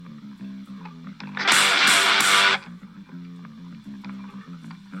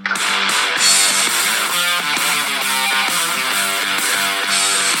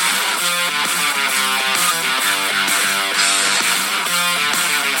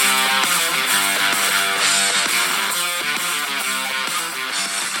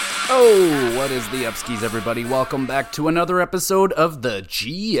Yo, what is the upskis, everybody? Welcome back to another episode of the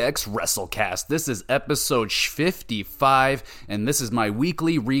GXWrestleCast. This is episode 55, and this is my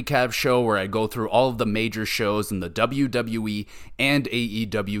weekly recap show where I go through all of the major shows in the WWE and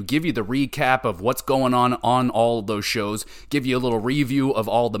AEW, give you the recap of what's going on all of those shows, give you a little review of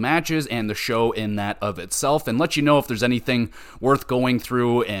all the matches and the show in that of itself, and let you know if there's anything worth going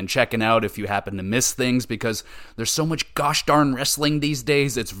through and checking out if you happen to miss things, because there's so much gosh darn wrestling these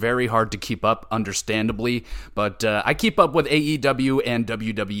days. It's very hard to keep up, understandably, but I keep up with AEW and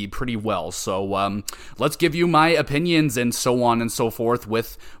WWE pretty well, so let's give you my opinions and so on and so forth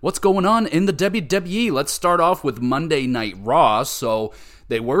with what's going on in the WWE. Let's start off with Monday Night Raw. So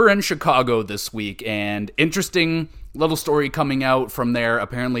they were in Chicago this week, and interesting little story coming out from there.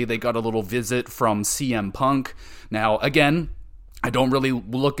 Apparently they got a little visit from CM Punk. Now, again, I don't really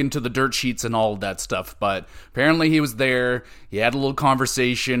look into the dirt sheets and all of that stuff, but apparently he was there. He had a little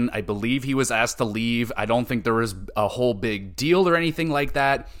conversation. I believe he was asked to leave. I don't think there was a whole big deal or anything like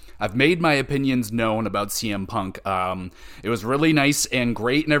that. I've made my opinions known about CM Punk. It was really nice and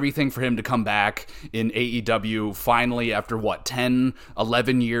great and everything for him to come back in AEW finally after, 10,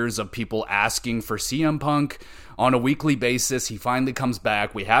 11 years of people asking for CM Punk on a weekly basis. He finally comes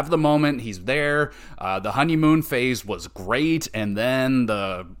back. We have the moment. He's there. The honeymoon phase was great, and then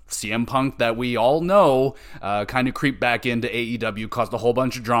the CM Punk that we all know kind of creeped back into AEW, caused a whole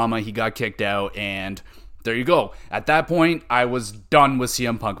bunch of drama. He got kicked out, and there you go. At that point, I was done with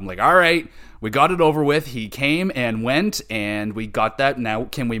CM Punk. I'm like, all right, we got it over with. He came and went, and we got that. Now,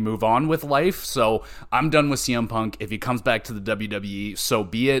 can we move on with life? So I'm done with CM Punk. If he comes back to the WWE, so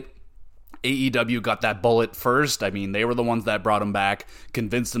be it. AEW got that bullet first. I mean, they were the ones that brought him back,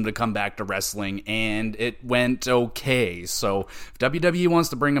 convinced him to come back to wrestling, and it went okay. So if WWE wants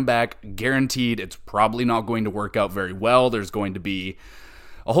to bring him back, guaranteed it's probably not going to work out very well. There's going to be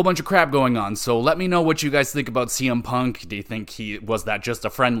a whole bunch of crap going on. So let me know what you guys think about CM Punk. Do you think was that just a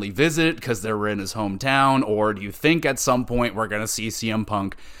friendly visit because they were in his hometown, or do you think at some point we're going to see CM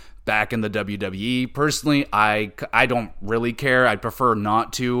Punk back in the WWE? Personally, I don't really care. I'd prefer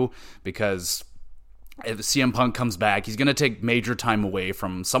not to, because if CM Punk comes back, he's going to take major time away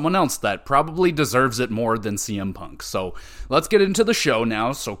from someone else that probably deserves it more than CM Punk. So let's get into the show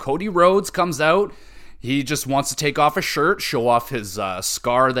now. So Cody Rhodes comes out. He just wants to take off a shirt, show off his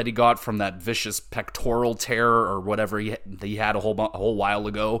scar that he got from that vicious pectoral tear or whatever he had a whole while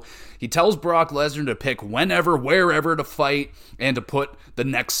ago. He tells Brock Lesnar to pick whenever, wherever to fight, and to put the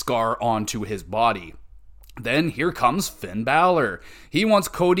next scar onto his body. Then here comes Finn Balor. He wants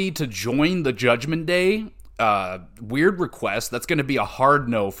Cody to join the Judgment Day. Weird request. That's going to be a hard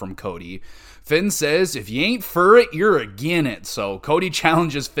no from Cody. Finn says, if you ain't for it, you're agin it. So Cody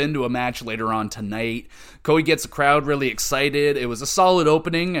challenges Finn to a match later on tonight. Cody gets the crowd really excited. It was a solid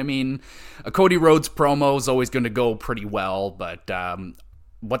opening. I mean, a Cody Rhodes promo is always going to go pretty well, but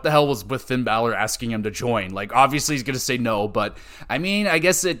what the hell was with Finn Balor asking him to join? Like, obviously he's going to say no, but I mean, I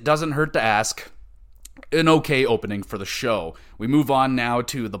guess it doesn't hurt to ask. An okay opening for the show. We move on now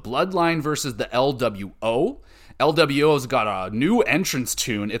to the Bloodline versus the LWO. LWO's got a new entrance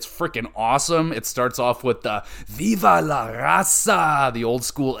tune. It's freaking awesome. It starts off with the Viva la Raza, the old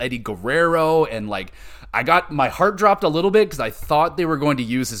school Eddie Guerrero, and like, I got my heart dropped a little bit because I thought they were going to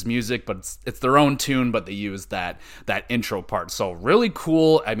use his music, but it's their own tune, but they used that intro part. So really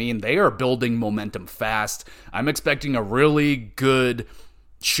cool. I mean, they are building momentum fast. I'm expecting a really good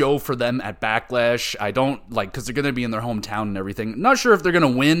show for them at Backlash. I don't because they're going to be in their hometown and everything. Not sure if they're going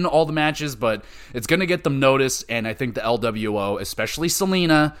to win all the matches, but it's going to get them noticed, and I think the LWO, especially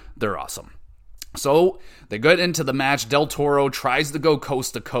Selena, they're awesome. So they get into the match. Del Toro tries to go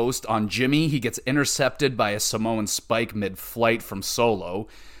coast to coast on Jimmy. He gets intercepted by a Samoan spike mid-flight from Solo.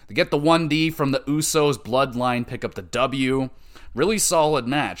 They get the 1D from the Usos. Bloodline pick up the W. Really solid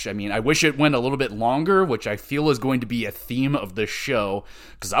match. I mean, I wish it went a little bit longer, which I feel is going to be a theme of this show,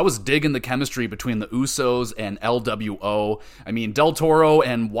 because I was digging the chemistry between the Usos and LWO. I mean, Del Toro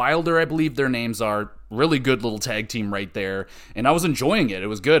and Wilder, I believe their names are, really good little tag team right there, and I was enjoying it. It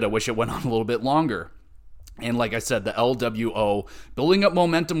was good. I wish it went on a little bit longer. And like I said, the LWO building up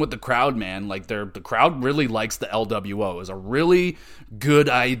momentum with the crowd, man. Like the crowd really likes the LWO. It was a really good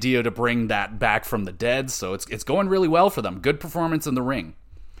idea to bring that back from the dead. So it's going really well for them. Good performance in the ring.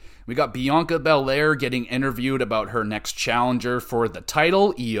 We got Bianca Belair getting interviewed about her next challenger for the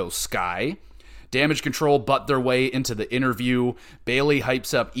title, Io Sky. Damage Control butt their way into the interview. Bayley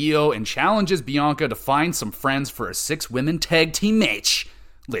hypes up Io and challenges Bianca to find some friends for a 6-women tag team match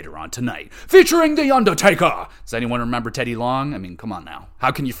later on tonight, featuring The Undertaker. Does anyone remember Teddy Long? I mean, come on now.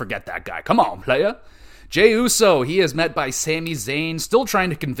 How can you forget that guy? Come on, player. Jey Uso, he is met by Sami Zayn, still trying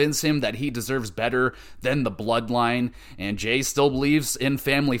to convince him that he deserves better than the bloodline, and Jey still believes in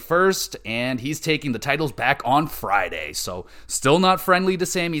family first, and he's taking the titles back on Friday, so still not friendly to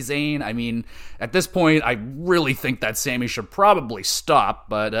Sami Zayn. I mean, at this point, I really think that Sami should probably stop,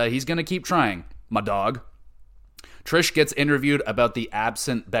 but he's gonna keep trying, my dog. Trish gets interviewed about the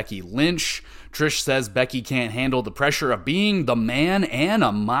absent Becky Lynch. Trish says Becky can't handle the pressure of being the man and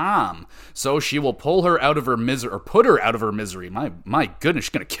a mom, so she will pull her out of her misery, or put her out of her misery. My goodness,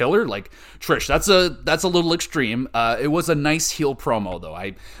 she's gonna kill her? Like, Trish, that's a little extreme. It was a nice heel promo, though.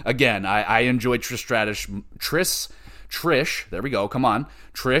 I enjoyed Trish, there we go, come on.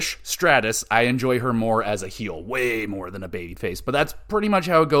 Trish Stratus, I enjoy her more as a heel, way more than a babyface. But that's pretty much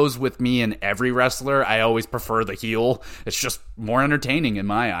how it goes with me and every wrestler. I always prefer the heel. It's just more entertaining in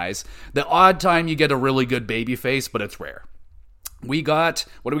my eyes. The odd time you get a really good babyface, but it's rare. What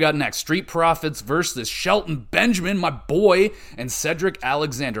do we got next? Street Profits versus Shelton Benjamin, my boy, and Cedric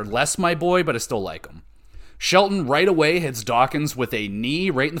Alexander. Less my boy, but I still like him. Shelton right away hits Dawkins with a knee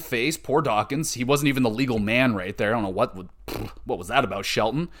right in the face. Poor Dawkins. He wasn't even the legal man right there. I don't know what was that about,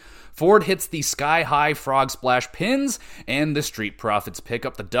 Shelton. Ford hits the sky-high frog splash pins, and the Street Profits pick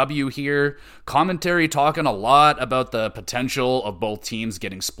up the W here. Commentary talking a lot about the potential of both teams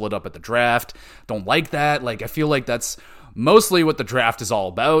getting split up at the draft. Don't like that. I feel like that's mostly what the draft is all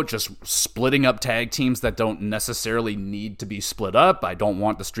about, just splitting up tag teams that don't necessarily need to be split up. I don't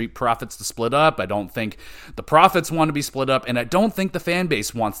want the Street Profits to split up. I don't think the Profits want to be split up, and I don't think the fan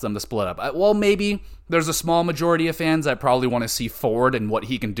base wants them to split up. Well, maybe there's a small majority of fans that probably want to see Ford and what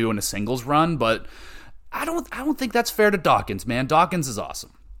he can do in a singles run, but I don't think that's fair to Dawkins, man. Dawkins is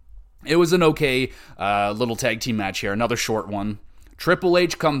awesome. It was an okay little tag team match here, another short one. Triple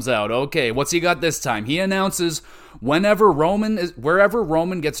H comes out. Okay, what's he got this time? He announces wherever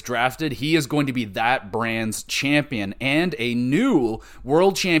Roman gets drafted, he is going to be that brand's champion, and a new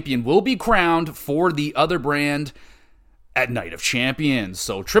world champion will be crowned for the other brand at Night of Champions.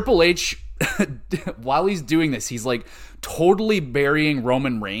 So Triple H, while he's doing this, he's totally burying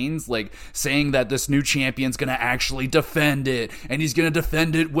Roman Reigns, saying that this new champion's gonna actually defend it, and he's gonna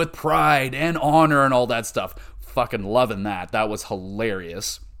defend it with pride and honor and all that stuff. Fucking loving that. That was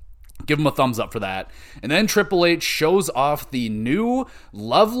hilarious. Give him a thumbs up for that. And then Triple H shows off the new,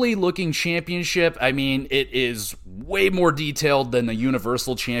 lovely-looking championship. I mean, it is way more detailed than the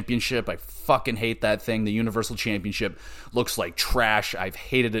Universal Championship. I fucking hate that thing. The Universal Championship looks like trash. I've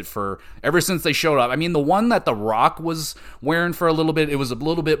hated it ever since they showed up. I mean, the one that The Rock was wearing for a little bit, it was a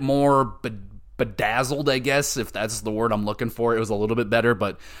little bit more bedazzled, I guess, if that's the word I'm looking for. It was a little bit better,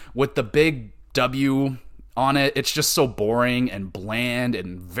 but with the big W on it, it's just so boring and bland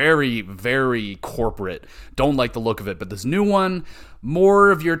and very, very corporate. Don't like the look of it. But this new one,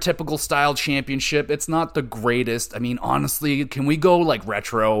 more of your typical style championship. It's not the greatest. I mean, honestly, can we go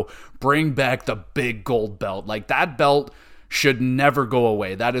retro? Bring back the big gold belt. That belt should never go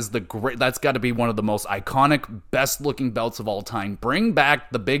away. That's got to be one of the most iconic, best looking belts of all time. Bring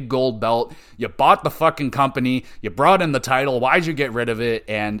back the big gold belt. You bought the fucking company. You brought in the title. Why'd you get rid of it?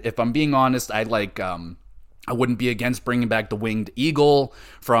 And if I'm being honest, I wouldn't be against bringing back the Winged Eagle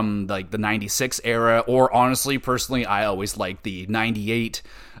from the 96 era, or honestly, personally, I always liked the 98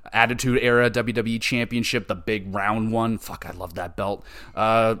 Attitude Era WWE Championship, the big round one. Fuck, I love that belt.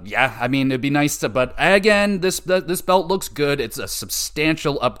 Yeah, I mean, it'd be nice to, but again, this belt looks good. It's a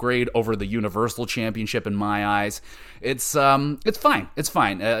substantial upgrade over the Universal Championship in my eyes. It's fine. It's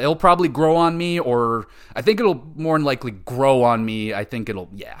fine. It'll probably grow on me, or I think it'll more than likely grow on me. I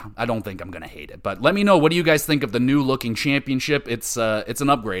don't think I'm gonna hate it. But let me know, what do you guys think of the new looking championship? It's an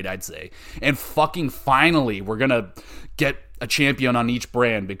upgrade, I'd say. And fucking finally, we're gonna get a champion on each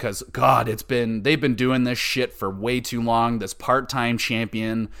brand, because God, they've been doing this shit for way too long. This part-time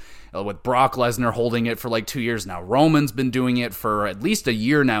champion, with Brock Lesnar holding it for 2 years now. Roman's been doing it for at least a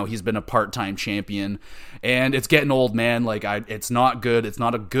year now. He's been a part-time champion, and it's getting old, man. It's not good. It's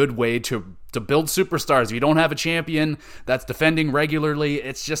not a good way to build superstars. If you don't have a champion that's defending regularly,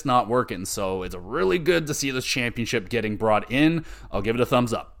 it's just not working. So it's really good to see this championship getting brought in. I'll give it a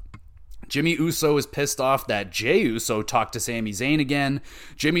thumbs up. Jimmy Uso is pissed off that Jey Uso talked to Sami Zayn again.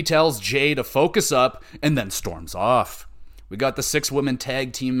 Jimmy tells Jey to focus up and then storms off. We got the 6-women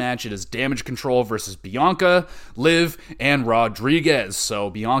tag team match. It is Damage Control versus Bianca, Liv, and Rodriguez. So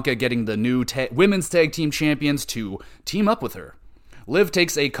Bianca getting the new women's tag team champions to team up with her. Liv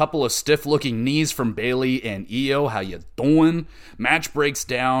takes a couple of stiff-looking knees from Bayley and Io. How you doing? Match breaks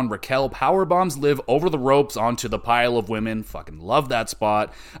down. Raquel powerbombs Liv over the ropes onto the pile of women. Fucking love that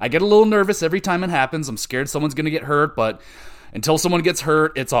spot. I get a little nervous every time it happens. I'm scared someone's going to get hurt, but until someone gets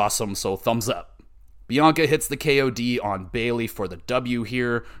hurt, it's awesome, so thumbs up. Bianca hits the KOD on Bayley for the W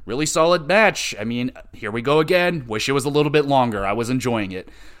here. Really solid match. I mean, here we go again. Wish it was a little bit longer. I was enjoying it.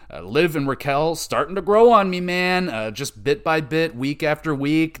 Liv and Raquel starting to grow on me, man. Just bit by bit, week after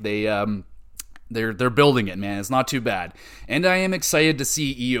week. They're building it, man. It's not too bad. And I am excited to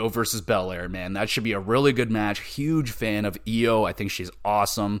see Io versus Belair, man. That should be a really good match. Huge fan of Io. I think she's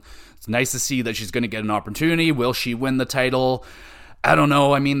awesome. It's nice to see that she's going to get an opportunity. Will she win the title? I don't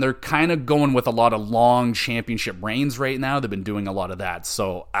know. I mean, they're kind of going with a lot of long championship reigns right now. They've been doing a lot of that.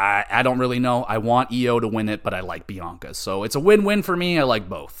 So I don't really know. I want Io to win it, but I like Bianca. So it's a win-win for me. I like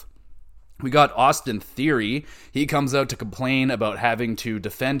both. We got Austin Theory. He comes out to complain about having to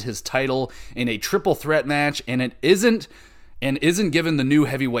defend his title in a triple threat match, and isn't given the new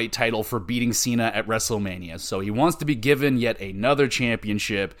heavyweight title for beating Cena at WrestleMania. So he wants to be given yet another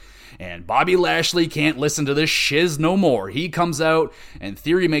championship, and Bobby Lashley can't listen to this shiz no more. He comes out, and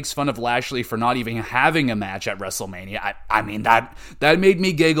Theory makes fun of Lashley for not even having a match at WrestleMania. I mean, that made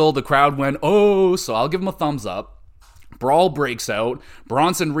me giggle. The crowd went, oh, so I'll give him a thumbs up. Brawl breaks out.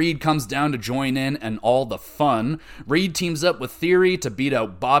 Bronson Reed comes down to join in and all the fun. Reed teams up with Theory to beat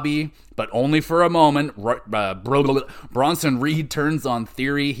out Bobby, but only for a moment. Bronson Reed turns on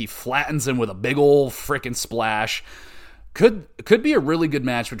Theory. He flattens him with a big old frickin' splash. Could be a really good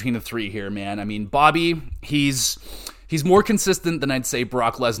match between the three here, man. I mean, Bobby, he's more consistent than I'd say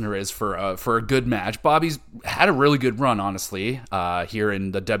Brock Lesnar is for a good match. Bobby's had a really good run, honestly, here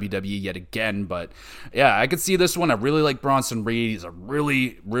in the WWE yet again. But yeah, I could see this one. I really like Bronson Reed. He's a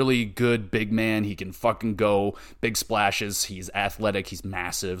really, really good big man. He can fucking go big splashes. He's athletic. He's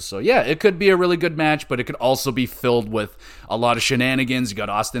massive. So yeah, it could be a really good match, but it could also be filled with a lot of shenanigans. You got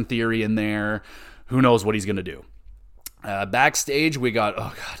Austin Theory in there. Who knows what he's going to do? Backstage, we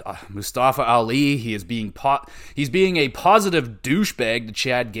got Mustafa Ali. He is he's being a positive douchebag to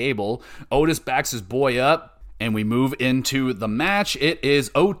Chad Gable. Otis backs his boy up, and we move into the match. It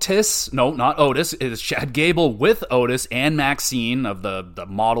is Otis. No, not Otis. It is Chad Gable with Otis and Maxine of the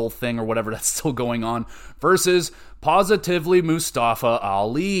model thing or whatever that's still going on versus positively Mustafa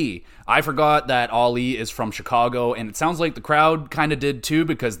Ali. I forgot that Ali is from Chicago, and it sounds like the crowd kind of did too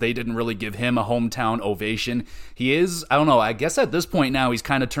because they didn't really give him a hometown ovation. He is, I don't know, I guess at this point now he's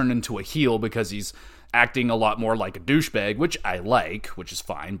kind of turned into a heel because he's acting a lot more like a douchebag, which I like, which is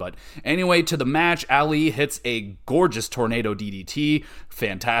fine. But anyway, to the match, Ali hits a gorgeous tornado DDT.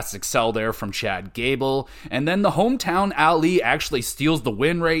 Fantastic sell there from Chad Gable. And then the hometown Ali actually steals the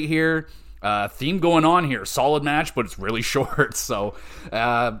win right here. Theme going on here. Solid match, but it's really short. So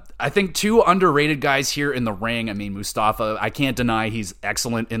I think two underrated guys here in the ring. I mean, Mustafa, I can't deny he's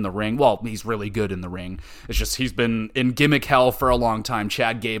excellent in the ring. Well, he's really good in the ring. It's just he's been in gimmick hell for a long time.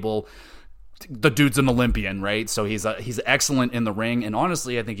 Chad Gable, the dude's an Olympian, right? So he's excellent in the ring, and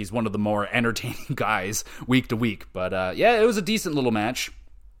honestly, I think he's one of the more entertaining guys week to week. But yeah, it was a decent little match.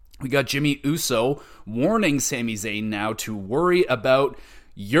 We got Jimmy Uso warning Sami Zayn now to worry about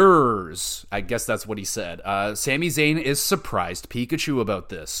yours. I guess that's what he said. Sami Zayn is surprised Pikachu about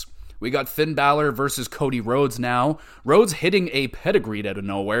this. We got Finn Balor versus Cody Rhodes now. Rhodes hitting a pedigree out of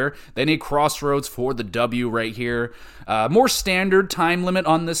nowhere. Then a crossroads for the W right here. More standard time limit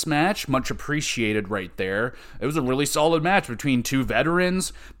on this match. Much appreciated right there. It was a really solid match between two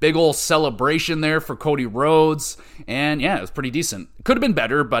veterans. Big ol' celebration there for Cody Rhodes. And yeah, it was pretty decent. Could have been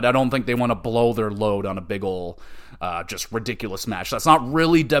better, but I don't think they want to blow their load on a big ol' just ridiculous match. That's not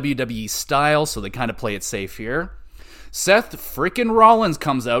really WWE style, so they kind of play it safe here. Seth frickin' Rollins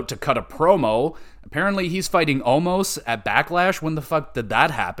comes out to cut a promo. Apparently he's fighting Omos at Backlash. When the fuck did that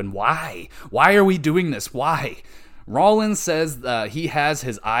happen? Why? Why are we doing this? Why? Rollins says he has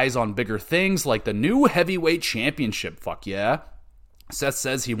his eyes on bigger things like the new heavyweight championship. Fuck yeah. Seth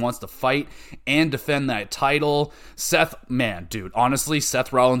says he wants to fight and defend that title. Seth, man, dude, honestly,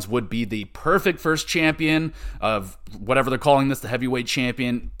 Seth Rollins would be the perfect first champion of whatever they're calling this, the heavyweight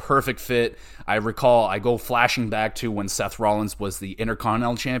champion. Perfect fit. I go flashing back to when Seth Rollins was the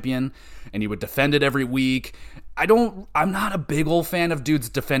Intercontinental champion, and he would defend it every week. I'm not a big old fan of dudes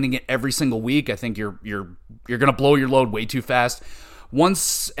defending it every single week. I think you're gonna blow your load way too fast.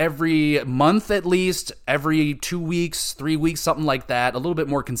 Once every month at least, every 2 weeks, 3 weeks, something like that, a little bit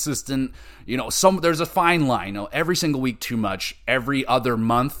more consistent. You know, there's a fine line. You know, every single week too much. Every other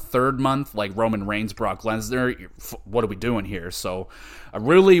month, third month, like Roman Reigns, Brock Lesnar, what are we doing here? So I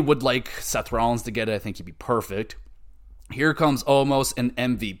really would like Seth Rollins to get it. I think he'd be perfect. Here comes Omos and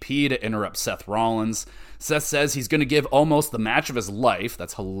MVP to interrupt Seth Rollins. Seth says he's going to give Omos the match of his life.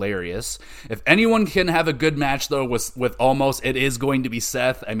 That's hilarious. If anyone can have a good match, though, with Omos, it is going to be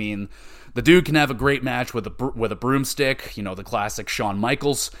Seth. I mean, The dude can have a great match with a broomstick, the classic Shawn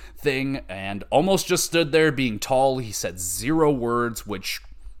Michaels thing, and almost just stood there being tall. He said 0 words, which,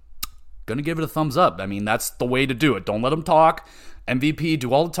 gonna give it a thumbs up. I mean, that's the way to do it. Don't let him talk. MVP,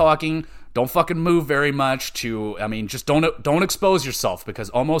 do all the talking. Don't fucking move very much just don't expose yourself, because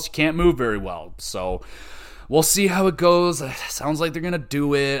almost you can't move very well. So we'll see how it goes. Sounds like they're going to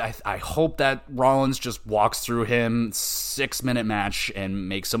do it. I hope that Rollins just walks through him, 6-minute match, and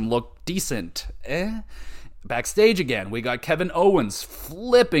makes him look decent. Backstage again, we got Kevin Owens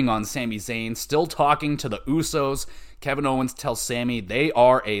flipping on Sami Zayn, still talking to the Usos. Kevin Owens tells Sami they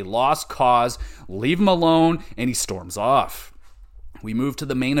are a lost cause, leave him alone, and he storms off. We move to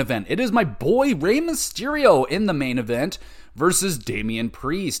the main event. It is my boy Rey Mysterio in the main event versus Damian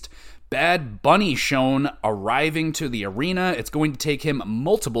Priest. Bad Bunny shown arriving to the arena. It's going to take him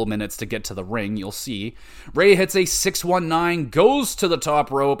multiple minutes to get to the ring, you'll see. Rey hits a 619, goes to the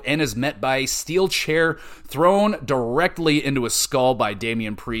top rope, and is met by a steel chair thrown directly into his skull by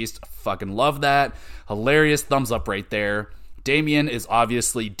Damian Priest. Fucking love that. Hilarious thumbs up right there. Damian is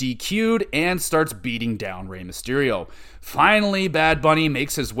obviously DQ'd and starts beating down Rey Mysterio. Finally, Bad Bunny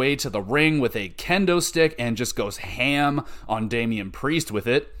makes his way to the ring with a kendo stick and just goes ham on Damian Priest with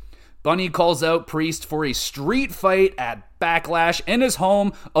it. Bunny calls out Priest for a street fight at Backlash in his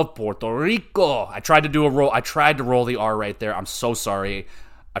home of Puerto Rico. I tried to roll the R right there. I'm so sorry.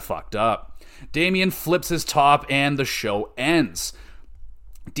 I fucked up. Damian flips his top and the show ends.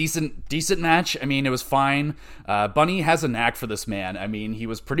 Decent match. I mean, it was fine. Bunny has a knack for this man. I mean, he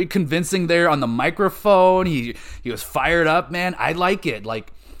was pretty convincing there on the microphone. He was fired up, man. I like it.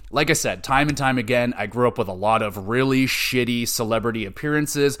 Like I said, time and time again, I grew up with a lot of really shitty celebrity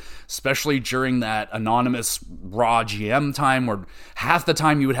appearances, especially during that anonymous Raw GM time where half the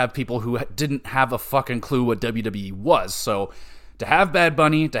time you would have people who didn't have a fucking clue what WWE was. So to have Bad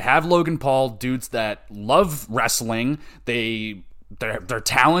Bunny, to have Logan Paul, dudes that love wrestling, they're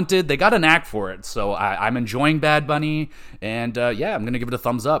talented, they got a knack for it. So I'm enjoying Bad Bunny, and I'm going to give it a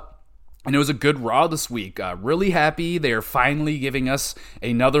thumbs up. And it was a good Raw this week. Really happy they are finally giving us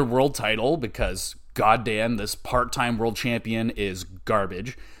another world title, because goddamn, this part-time world champion is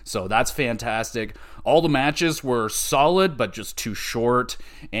garbage. So that's fantastic. All the matches were solid, but just too short.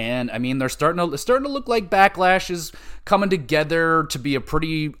 And I mean, they're starting to look like Backlash is coming together to be a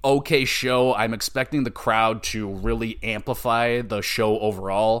pretty okay show. I'm expecting the crowd to really amplify the show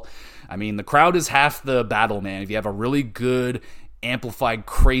overall. I mean, the crowd is half the battle, man. If you have a really good amplified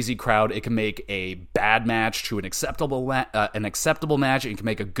crazy crowd, it can make a bad match to an acceptable match, and it can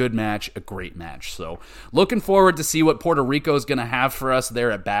make a good match a great match. So looking forward to see what Puerto Rico is going to have for us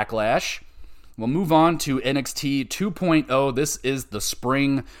there at Backlash. We'll move on to NXT 2.0. This is the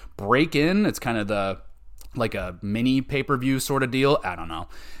spring break-in. It's kind of like a mini pay-per-view sort of deal. I don't know.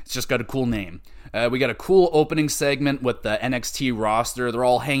 It's just got a cool name. We got a cool opening segment with the NXT roster. They're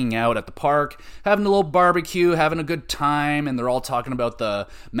all hanging out at the park, having a little barbecue, having a good time, and they're all talking about the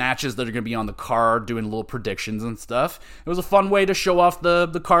matches that are going to be on the card, doing little predictions and stuff. It was a fun way to show off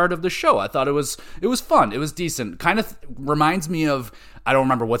the card of the show. I thought it was fun. It was decent. Kind of reminds me of, I don't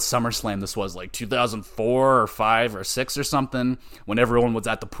remember what SummerSlam this was, like 2004 or 5 or 6 or something, when everyone was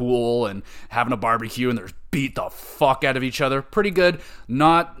at the pool and having a barbecue and they're beat the fuck out of each other. Pretty good.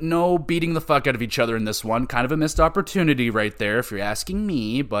 No beating the fuck out of each other in this one. Kind of a missed opportunity right there, if you're asking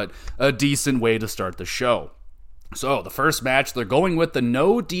me, but a decent way to start the show. So, the first match, they're going with the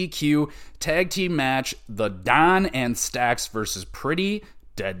no DQ tag team match, the Don and Stacks versus Pretty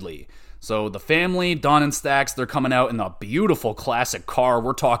Deadly. So the family, Don and Stacks, they're coming out in a beautiful classic car.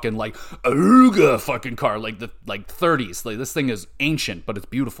 We're talking like Aruga fucking car, like 30s. Like, this thing is ancient, but it's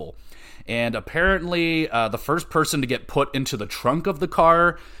beautiful. And apparently, the first person to get put into the trunk of the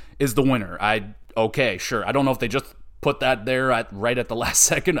car is the winner. Okay, sure. I don't know if they just put that there right at the last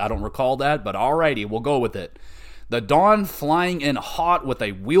second. I don't recall that, but alrighty, we'll go with it. The Dawn flying in hot with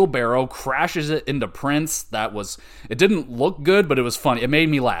a wheelbarrow crashes it into Prince. It didn't look good, but it was funny. It made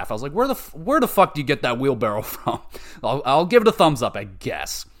me laugh. I was like, where the fuck do you get that wheelbarrow from? I'll give it a thumbs up, I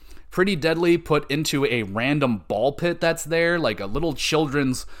guess. Pretty Deadly put into a random ball pit that's there, like a little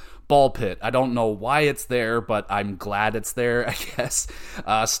children's ball pit. I don't know why it's there, but I'm glad it's there, I guess.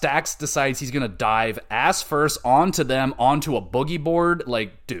 Stacks decides he's gonna dive ass first onto a boogie board.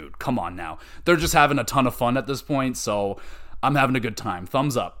 Like, dude, come on now. They're just having a ton of fun at this point, so I'm having a good time.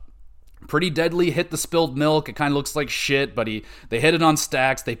 Thumbs up. Pretty Deadly hit the spilled milk. It kind of looks like shit, but they hit it on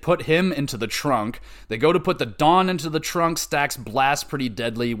Stacks. They put him into the trunk. They go to put the Dawn into the trunk. Stacks blast Pretty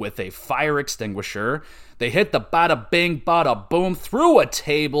Deadly with a fire extinguisher. They hit the bada bing, bada boom through a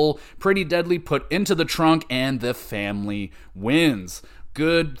table. Pretty Deadly put into the trunk, and the family wins.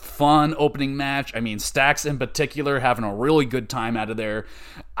 Good, fun opening match. I mean, Stacks in particular having a really good time out of there.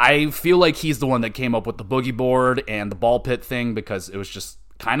 I feel like he's the one that came up with the boogie board and the ball pit thing because it was just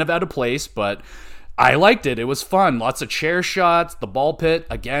kind of out of place, but I liked it. It was fun. Lots of chair shots. The ball pit,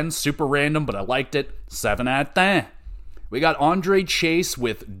 again, super random, but I liked it. 7 out of 10. We got Andre Chase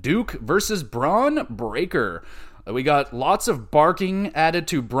with Duke versus Braun Breaker. We got lots of barking added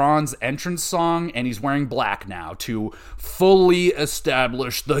to Braun's entrance song, and he's wearing black now to fully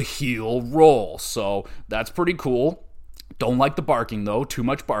establish the heel role. So that's pretty cool. Don't like the barking, though. Too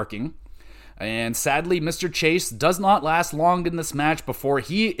much barking. And sadly, Mr. Chase does not last long in this match before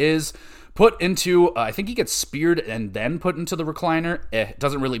he is put into, I think he gets speared and then put into the recliner. It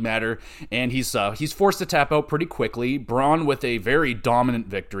doesn't really matter. And he's forced to tap out pretty quickly. Braun with a very dominant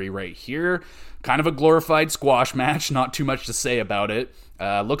victory right here. Kind of a glorified squash match. Not too much to say about it.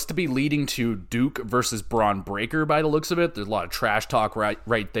 Looks to be leading to Duke versus Braun Breaker by the looks of it. There's a lot of trash talk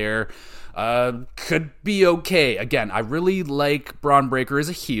right there. Could be okay. Again, I really like Braun Breaker as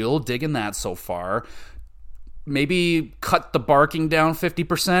a heel. Digging that so far. Maybe cut the barking down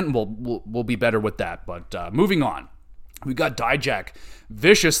 50%, and we'll be better with that. But moving on. We got Dijak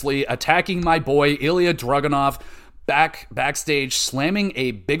viciously attacking my boy Ilya Dragunov backstage, slamming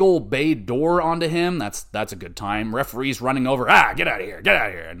a big old bay door onto him. That's a good time. Referee's running over, get out of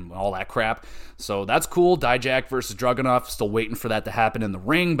here, and all that crap. So that's cool. Dijak versus Dragunov. Still waiting for that to happen in the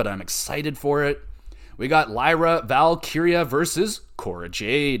ring, but I'm excited for it. We got Lyra Valkyria versus Cora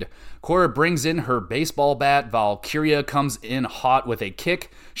Jade. Cora brings in her baseball bat. Valkyria comes in hot with a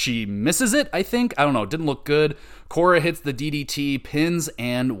kick. She misses it, I think. I don't know. It didn't look good. Cora hits the DDT, pins,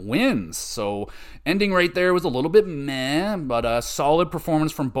 and wins. So ending right there was a little bit meh, but a solid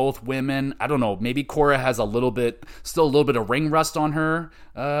performance from both women. I don't know. Maybe Cora has still a little bit of ring rust on her,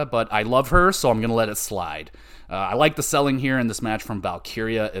 but I love her, so I'm going to let it slide. I like the selling here in this match from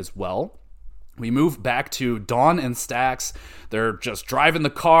Valkyria as well. We move back to Dawn and Stacks. They're just driving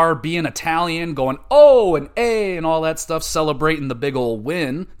the car, being Italian, going, oh, and A, and all that stuff, celebrating the big old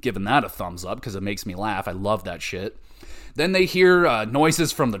win, giving that a thumbs up because it makes me laugh. I love that shit. Then they hear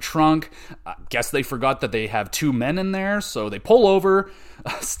noises from the trunk. I guess they forgot that they have 2 men in there, so they pull over.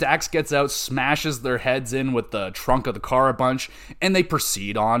 Stacks gets out, smashes their heads in with the trunk of the car a bunch, and they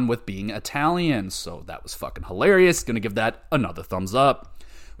proceed on with being Italian. So that was fucking hilarious. Gonna give that another thumbs up.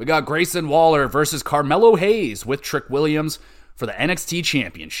 We got Grayson Waller versus Carmelo Hayes with Trick Williams for the NXT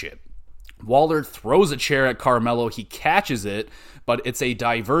Championship. Waller throws a chair at Carmelo. He catches it, but it's a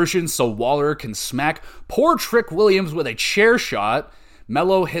diversion so Waller can smack poor Trick Williams with a chair shot.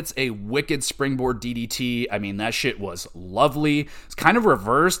 Melo hits a wicked springboard DDT. I mean, that shit was lovely. It's kind of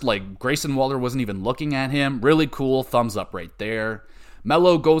reversed, like Grayson Waller wasn't even looking at him. Really cool. Thumbs up right there.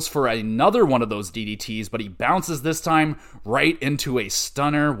 Melo goes for another one of those DDTs, but he bounces this time right into a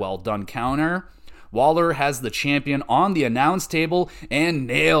stunner. Well done counter. Waller has the champion on the announce table and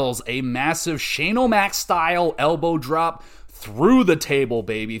nails a massive Shane O'Mac style elbow drop through the table,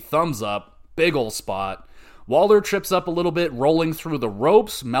 baby. Thumbs up. Big ol' spot. Waller trips up a little bit, rolling through the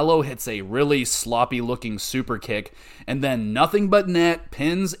ropes. Melo hits a really sloppy looking super kick, and then nothing but net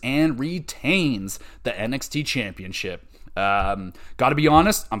pins and retains the NXT Championship. Gotta be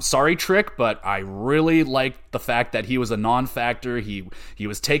honest, I'm sorry, Trick, but I really liked the fact that he was a non-factor. He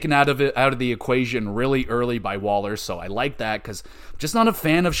was taken out of the equation really early by Waller, so I like that because I'm just not a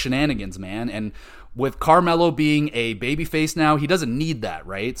fan of shenanigans, man. And with Carmelo being a babyface now, he doesn't need that,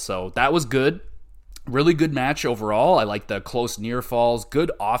 right? So that was good. Really good match overall. I like the close near falls.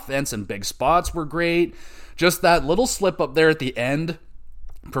 Good offense and big spots were great. Just that little slip up there at the end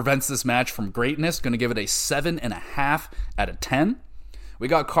prevents this match from greatness. Going to give it a 7.5 out of 10. We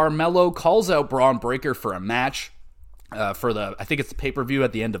got Carmelo calls out Braun Breaker for a match for I think it's the pay-per-view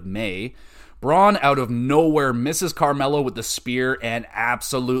at the end of May. Braun out of nowhere misses Carmelo with the spear and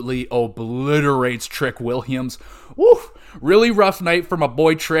absolutely obliterates Trick Williams. Woo! Really rough night for my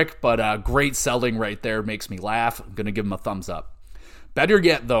boy Trick, but great selling right there. Makes me laugh. I'm going to give him a thumbs up. Better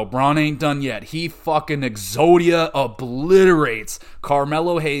yet, though, Braun ain't done yet. He fucking Exodia obliterates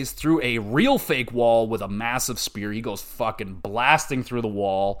Carmelo Hayes through a real fake wall with a massive spear. He goes fucking blasting through the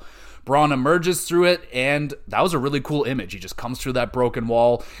wall. Braun emerges through it, and that was a really cool image. He just comes through that broken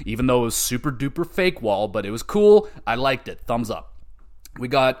wall, even though it was super duper fake wall, but it was cool. I liked it. Thumbs up. We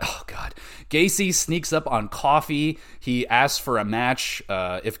got, Gacy sneaks up on Coffee. He asks for a match.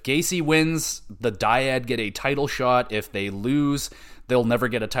 If Gacy wins, the Dyad get a title shot. If they lose, they'll never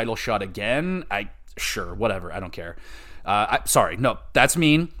get a title shot again. Sure, whatever. I don't care. Sorry, no, that's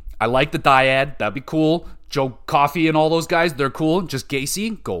mean. I like the Dyad. That'd be cool. Joe Coffey and all those guys, they're cool. Just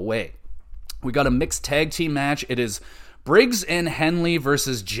Gacy, go away. We got a mixed tag team match. It is Briggs and Henley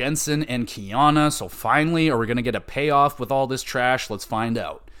versus Jensen and Kiana. So finally, are we going to get a payoff with all this trash? Let's find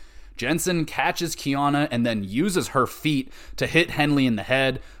out. Jensen catches Kiana and then uses her feet to hit Henley in the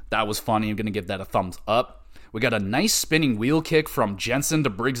head. That was funny. I'm going to give that a thumbs up. We got a nice spinning wheel kick from Jensen to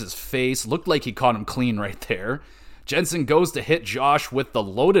Briggs' face. Looked like he caught him clean right there. Jensen goes to hit Josh with the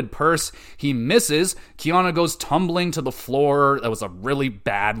loaded purse. He misses. Kiana goes tumbling to the floor. That was a really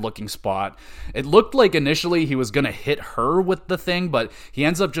bad looking spot. It looked like initially he was going to hit her with the thing, but he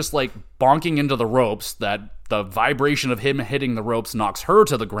ends up just like bonking into the ropes. That the vibration of him hitting the ropes knocks her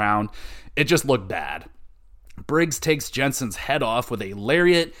to the ground. It just looked bad. Briggs takes Jensen's head off with a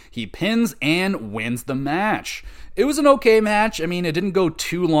lariat. He pins and wins the match. It was an okay match. I mean, it didn't go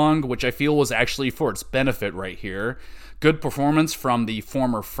too long, which I feel was actually for its benefit right here. Good performance from the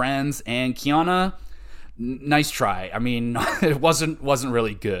former friends, and Kiana, nice try. I mean, it wasn't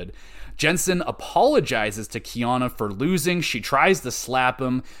really good. Jensen apologizes to Kiana for losing. She tries to slap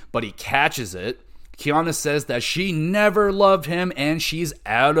him, but he catches it. Kiana says that she never loved him and she's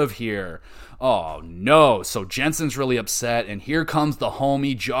out of here. Oh no, so Jensen's really upset, and here comes the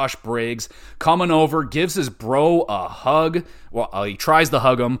homie Josh Briggs coming over, gives his bro a hug. Well, he tries to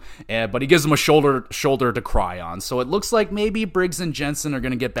hug him, but he gives him a shoulder to cry on. So it looks like maybe Briggs and Jensen are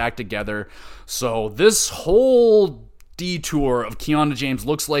going to get back together. So this whole detour of Kiana James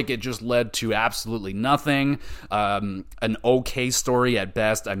looks like it just led to absolutely nothing. An okay story at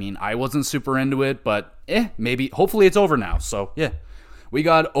best. I mean, I wasn't super into it, but maybe, hopefully it's over now. So yeah, we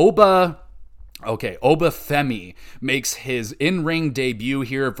got Oba Femi makes his in-ring debut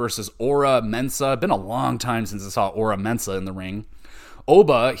here versus Ora Mensa. Been a long time since I saw Ora Mensa in the ring.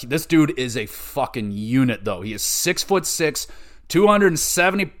 Oba, this dude is a fucking unit though. He is 6'6",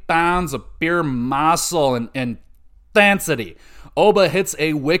 270 pounds of pure muscle and intensity. Oba hits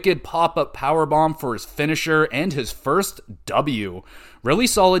a wicked pop-up powerbomb for his finisher and his first W. Really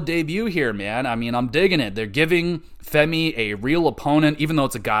solid debut here, man. I mean, I'm digging it. They're giving Femi a real opponent, even though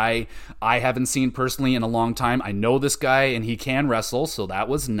it's a guy I haven't seen personally in a long time. I know this guy, and he can wrestle, so that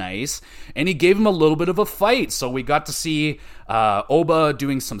was nice. And he gave him a little bit of a fight, so we got to see Oba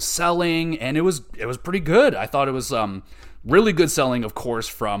doing some selling, and it was pretty good. I thought it was really good selling, of course,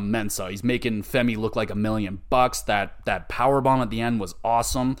 from Mensa. He's making Femi look like $1 million. That powerbomb at the end was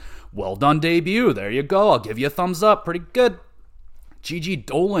awesome. Well done debut. There you go. I'll give you a thumbs up. Pretty good. Gigi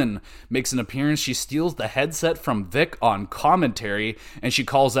Dolan makes an appearance. She steals the headset from Vic on commentary, and she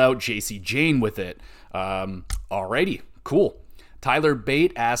calls out JC Jane with it. Alrighty, cool. Tyler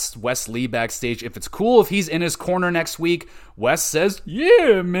Bate asks Wes Lee backstage if it's cool if he's in his corner next week. Wes says,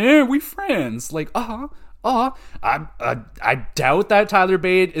 yeah, man, we friends. Like, I doubt that Tyler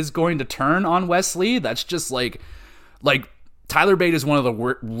Bate is going to turn on Wes Lee. That's just like Tyler Bate is one of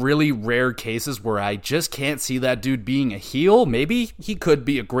the really rare cases where I just can't see that dude being a heel. Maybe he could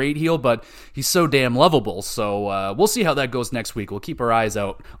be a great heel, but he's so damn lovable. So we'll see how that goes next week. We'll keep our eyes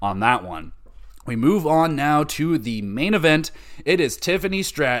out on that one. We move on now to the main event. It is Tiffany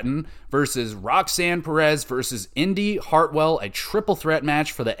Stratton versus Roxanne Perez versus Indy Hartwell, a triple threat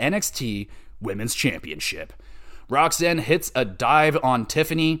match for the NXT Women's Championship. Roxanne hits a dive on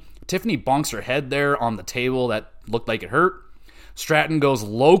Tiffany. Tiffany bonks her head there on the table. That looked like it hurt. Stratton goes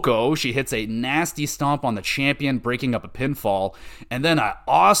loco. She hits a nasty stomp on the champion, breaking up a pinfall. And then an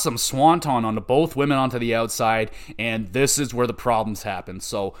awesome swanton on both women onto the outside. And this is where the problems happen.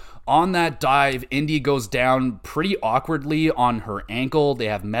 So on that dive, Indy goes down pretty awkwardly on her ankle. They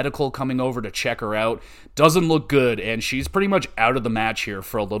have medical coming over to check her out. Doesn't look good. And she's pretty much out of the match here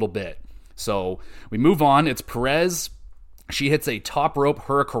for a little bit. So we move on. It's Perez. She hits a top rope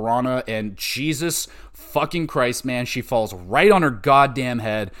hurricanrana, and Jesus fucking Christ, man, she falls right on her goddamn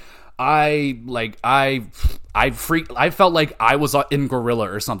head. I felt like I was in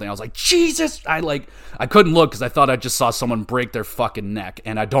Gorilla or something. I was like, Jesus! I couldn't look because I thought I just saw someone break their fucking neck,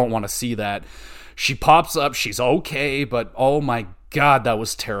 and I don't want to see that. She pops up, she's okay, but oh my God, that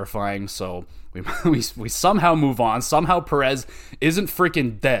was terrifying. So we somehow move on. Somehow Perez isn't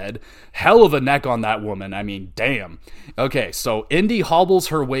freaking dead. Hell of a neck on that woman. I mean, damn. Okay, so Indy hobbles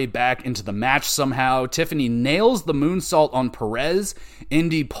her way back into the match somehow. Tiffany nails the moonsault on Perez.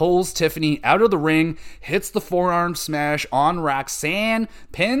 Indy pulls Tiffany out of the ring, hits the forearm smash on Roxanne,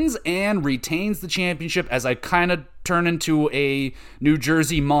 pins and retains the championship as I kind of turn into a New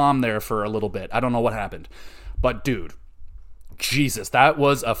Jersey mom there for a little bit. I don't know what happened. But dude, Jesus, that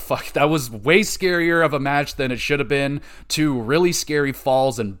was way scarier of a match than it should have been. Two really scary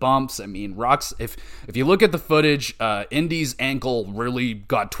falls and bumps. I mean, if you look at the footage, Indy's ankle really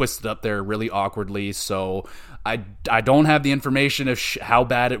got twisted up there really awkwardly. So I don't have the information of how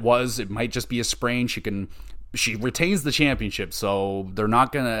bad it was. It might just be a sprain. She can she retains the championship, so they're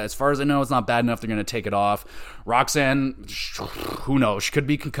not gonna, as far as I know, it's not bad enough they're gonna take it off. Roxanne, who knows, she could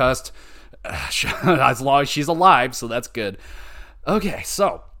be concussed as long as she's alive, so that's good. Okay,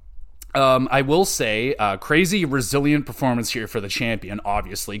 so I will say, crazy resilient performance here for the champion,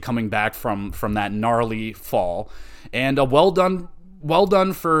 obviously, coming back from that gnarly fall. And well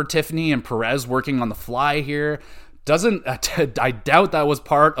done for Tiffany and Perez working on the fly here. I doubt that was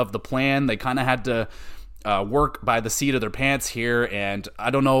part of the plan. They kind of had to work by the seat of their pants here, and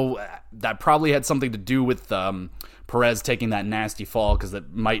I don't know, that probably had something to do with Perez taking that nasty fall, because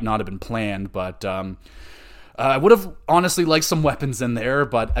it might not have been planned, but I would have honestly liked some weapons in there,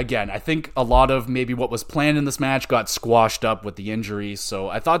 but again, I think a lot of maybe what was planned in this match got squashed up with the injury, so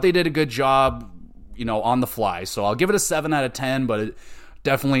I thought they did a good job, on the fly. So I'll give it a 7 out of 10, but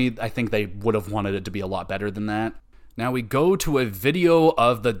definitely I think they would have wanted it to be a lot better than that. Now we go to a video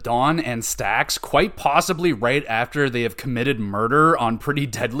of the Dawn and Stax, quite possibly right after they have committed murder on Pretty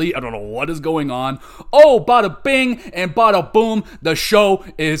Deadly. I don't know what is going on. Oh, bada bing and bada boom, the show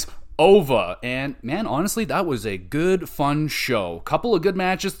is over. And man, honestly, that was a good, fun show. Couple of good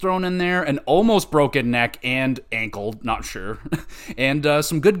matches thrown in there, an almost broken neck and ankle, not sure, and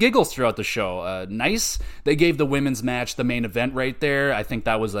some good giggles throughout the show. Nice. They gave the women's match the main event right there. I think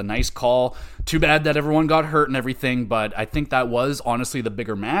that was a nice call. Too bad that everyone got hurt and everything, but I think that was honestly the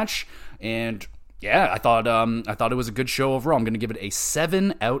bigger match. And yeah, I thought it was a good show overall. I'm going to give it a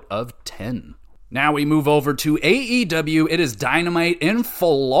 7 out of 10. Now we move over to AEW. It is Dynamite in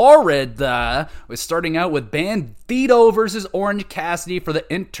Florida. We're starting out with Bandito versus Orange Cassidy for the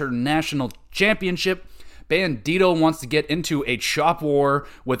International Championship. Bandito wants to get into a chop war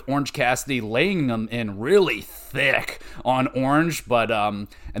with Orange Cassidy, laying them in really thick on Orange, but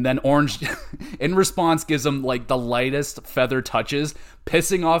and then Orange in response gives him like the lightest feather touches,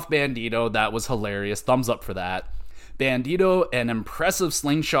 pissing off Bandito. That was hilarious. Thumbs up for that. Bandito, an impressive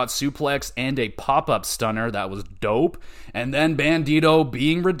slingshot suplex and a pop-up stunner. That was dope. And then Bandito,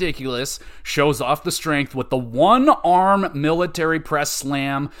 being ridiculous, shows off the strength with the one-arm military press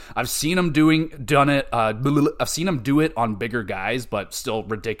slam. I've seen him do it on bigger guys, but still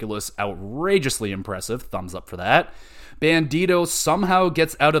ridiculous, outrageously impressive. Thumbs up for that. Bandito somehow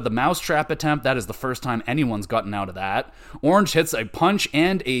gets out of the mousetrap attempt. That is the first time anyone's gotten out of that. Orange hits a punch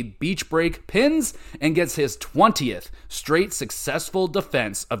and a beach break, pins, and gets his 20th straight successful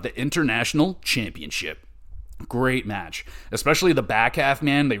defense of the International Championship. Great match. Especially the back half,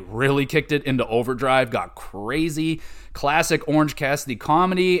 man. They really kicked it into overdrive, got crazy. Classic Orange Cassidy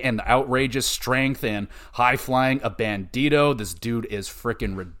comedy and the outrageous strength and high-flying of Bandito. This dude is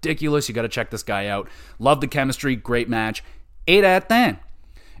freaking ridiculous. You got to check this guy out. Love the chemistry. Great match. 8 out of 10.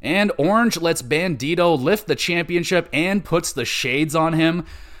 And Orange lets Bandito lift the championship and puts the shades on him.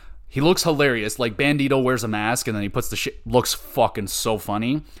 He looks hilarious. Like, Bandito wears a mask and then he puts the looks fucking so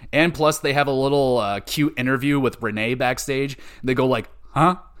funny. And plus, they have a little cute interview with Renee backstage. They go like,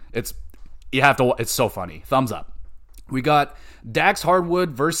 huh? It's so funny. Thumbs up. We got Dax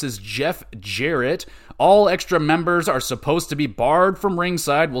Hardwood versus Jeff Jarrett. All extra members are supposed to be barred from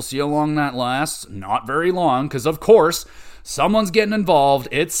ringside. We'll see how long that lasts. Not very long, because of course, someone's getting involved.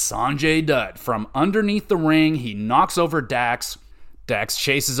 It's Sanjay Dutt. From underneath the ring, he knocks over Dax. Dax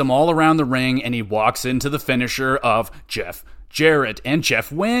chases him all around the ring, and he walks into the finisher of Jeff Jarrett, and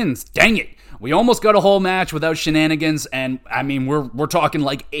Jeff wins. Dang it. We almost got a whole match without shenanigans, and I mean, we're talking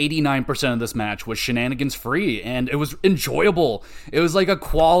like 89% of this match was shenanigans free, and it was enjoyable. It was like a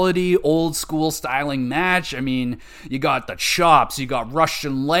quality, old school styling match. I mean, you got the chops, you got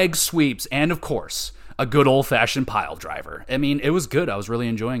Russian leg sweeps, and of course, a good old-fashioned pile driver. I mean, it was good. I was really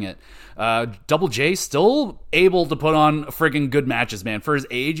enjoying it. Double J still able to put on friggin' good matches, man. For his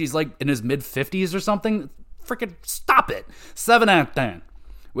age, he's like in his mid-50s or something. Frickin' stop it. 7 out of 10.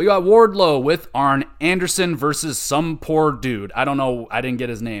 We got Wardlow with Arn Anderson versus some poor dude. I don't know. I didn't get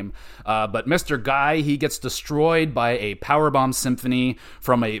his name. But Mr. Guy, he gets destroyed by a powerbomb symphony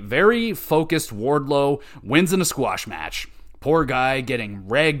from a very focused Wardlow, wins in a squash match. Poor guy getting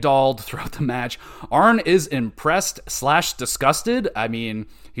ragdolled throughout the match. Arn is impressed/disgusted. I mean,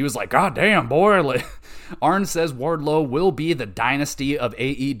 he was like, God damn, boy. Arn says Wardlow will be the dynasty of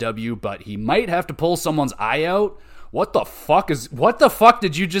AEW, but he might have to pull someone's eye out. What the fuck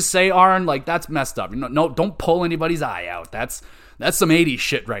did you just say, Arn? Like, that's messed up. No, don't pull anybody's eye out. That's some 80s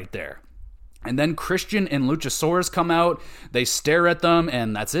shit right there. And then Christian and Luchasaurus come out. They stare at them,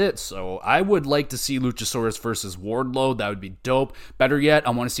 and that's it. So I would like to see Luchasaurus versus Wardlow. That would be dope. Better yet,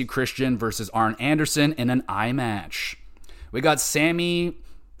 I want to see Christian versus Arn Anderson in an eye match. We got Sammy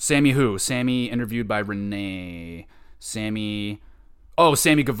who? Sammy interviewed by Renee. Oh,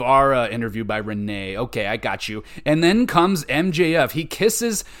 Sammy Guevara interviewed by Renee. Okay, I got you. And then comes MJF. He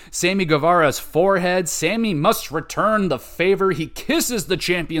kisses Sammy Guevara's forehead. Sammy must return the favor. He kisses the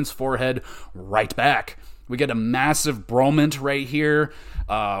champion's forehead right back. We get a massive bromance right here.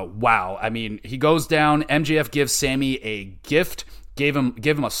 Wow. I mean, he goes down. MJF gives Sammy a gift. Gave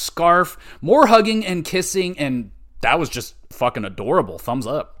him a scarf. More hugging and kissing, and that was just fucking adorable. Thumbs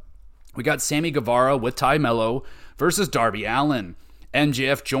up. We got Sammy Guevara with Ty Mello versus Darby Allin.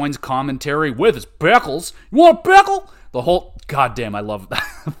 MJF joins commentary with his pickles. You want a pickle? The whole, goddamn, I love that.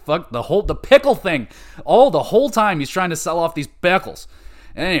 Fuck, the pickle thing. The whole time he's trying to sell off these pickles.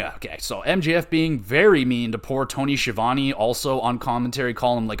 Anyway, okay, so MJF being very mean to poor Tony Schiavone, also on commentary,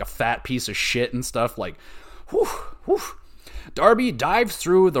 call him like a fat piece of shit and stuff, like, whew, whew. Darby dives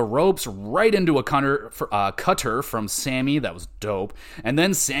through the ropes right into a cutter from Sammy. That was dope. And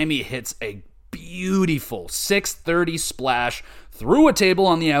then Sammy hits a beautiful 630 splash through a table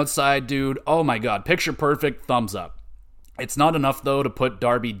on the outside, dude. Oh my god, picture perfect, thumbs up. It's not enough, though, to put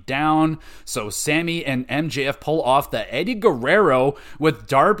Darby down, so Sammy and MJF pull off the Eddie Guerrero with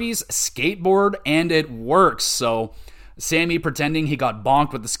Darby's skateboard, and it works. So Sammy pretending he got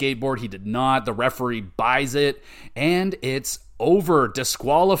bonked with the skateboard, he did not. The referee buys it, and it's over.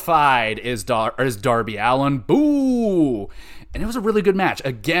 Disqualified is Darby Allin. Boo! And it was a really good match.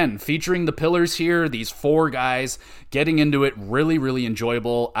 Again, featuring the pillars here, these four guys getting into it, really, really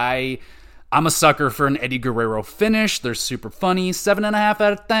enjoyable. I'm a sucker for an Eddie Guerrero finish. They're super funny. 7.5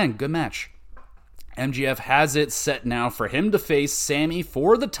 out of 10. Good match. MJF has it set now for him to face Sammy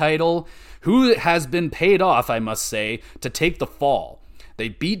for the title, who has been paid off, I must say, to take the fall. They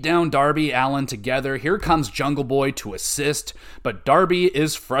beat down Darby Allin together. Here comes Jungle Boy to assist, but Darby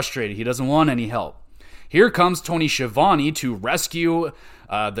is frustrated. He doesn't want any help. Here comes Tony Schiavone to rescue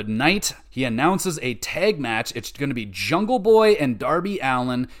the night. He announces a tag match. It's going to be Jungle Boy and Darby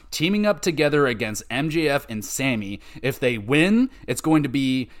Allin teaming up together against MJF and Sammy. If they win, it's going to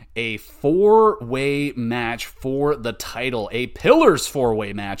be a 4-way match for the title. A Pillars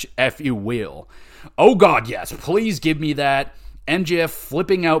 4-way match, if you will. Oh god, yes. Please give me that. MJF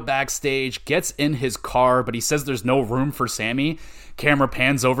flipping out backstage, gets in his car, but he says there's no room for Sammy. Camera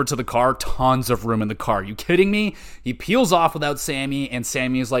pans over to the car, tons of room in the car. You kidding me? He peels off without Sammy, and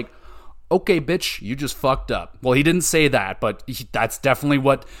Sammy is like, okay, bitch, you just fucked up. Well, he didn't say that, but that's definitely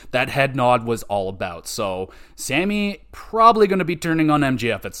what that head nod was all about. So Sammy probably going to be turning on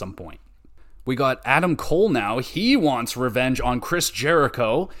MJF at some point. We got Adam Cole now. He wants revenge on Chris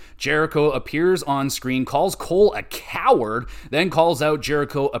Jericho. Jericho appears on screen, calls Cole a coward, then calls out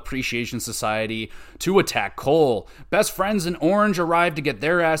Jericho Appreciation Society to attack Cole. Best Friends in Orange arrive to get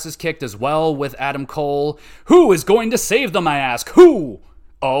their asses kicked as well with Adam Cole. Who is going to save them, I ask? Who?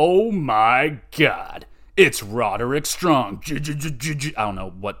 Oh my god. It's Roderick Strong. I don't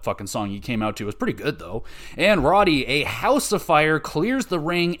know what fucking song he came out to. It was pretty good, though. And Roddy, a house of fire, clears the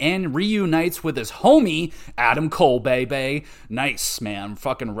ring and reunites with his homie, Adam Cole, baby. Nice, man.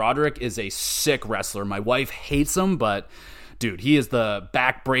 Fucking Roderick is a sick wrestler. My wife hates him, but dude, he is the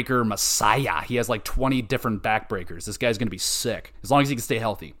backbreaker messiah. He has like 20 different backbreakers. This guy's going to be sick, as long as he can stay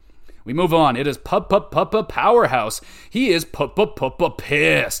healthy. We move on. It is Powerhouse. He is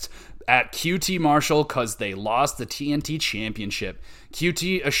pissed at QT Marshall because they lost the TNT Championship.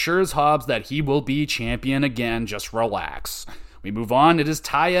 QT assures Hobbs that he will be champion again. Just relax. We move on. It is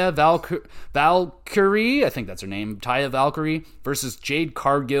Taya Valkyrie, I think that's her name, Taya Valkyrie, versus Jade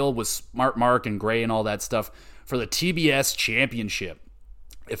Cargill with Smart Mark and Gray and all that stuff for the TBS Championship.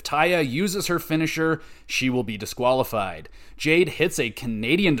 If Taya uses her finisher, she will be disqualified. Jade hits a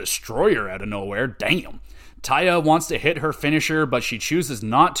Canadian Destroyer out of nowhere. Damn. Taya wants to hit her finisher, but she chooses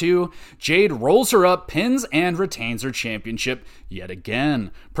not to. Jade rolls her up, pins, and retains her championship yet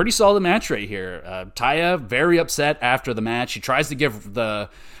again. Pretty solid match right here. Taya very upset after the match. She tries to give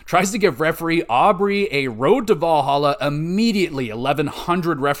referee Aubrey a road to Valhalla. Immediately,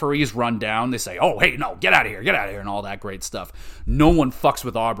 1,100 referees run down. They say, "Oh, hey, no, get out of here, and all that great stuff. No one fucks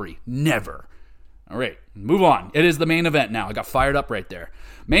with Aubrey. Never. All right, move on. It is the main event now. I got fired up right there.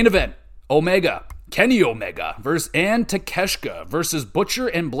 Main event: Kenny Omega and Takeshita versus Butcher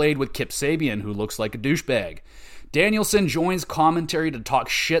and Blade with Kip Sabian, who looks like a douchebag. Danielson joins commentary to talk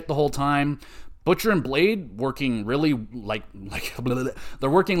shit the whole time. Butcher and Blade working really they're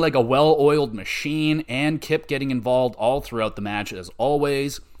working like a well-oiled machine, and Kip getting involved all throughout the match as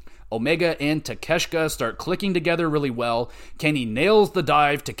always. Omega and Takeshita start clicking together really well. Kenny nails the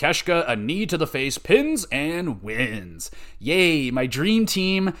dive. Takeshita, a knee to the face, pins and wins. Yay, my dream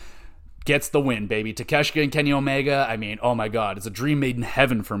team gets the win, baby. Takeshita and Kenny Omega, I mean, oh my god, it's a dream made in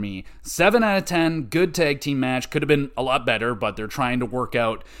heaven for me. 7 out of 10, good tag team match. Could have been a lot better, but they're trying to work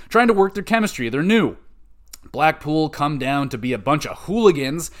their chemistry. They're new. Blackpool come down to be a bunch of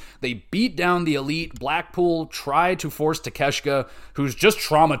hooligans. They beat down the Elite. Blackpool try to force Takeshita, who's just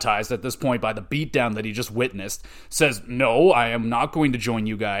traumatized at this point by the beatdown that he just witnessed, says, no, I am not going to join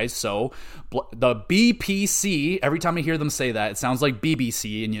you guys. So the BPC, every time I hear them say that, it sounds like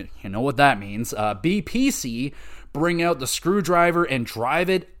BBC, and you know what that means. BPC bring out the screwdriver and drive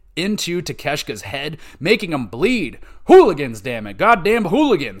it into Takeshita's head, making him bleed. Hooligans, damn it. Goddamn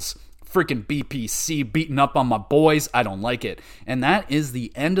hooligans. Freaking BPC beating up on my boys. I don't like it. And that is the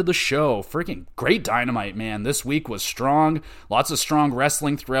end of the show. Freaking great Dynamite, man. This week was strong. Lots of strong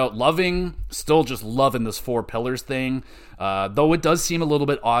wrestling throughout. Still just loving this 4 pillars thing. Though it does seem a little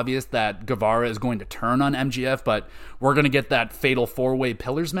bit obvious that Guevara is going to turn on MGF, but we're going to get that fatal 4-way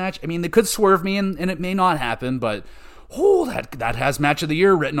pillars match. I mean, they could swerve me and it may not happen, but that has match of the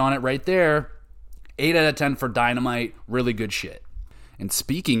year written on it right there. 8 out of 10 for Dynamite. Really good shit. And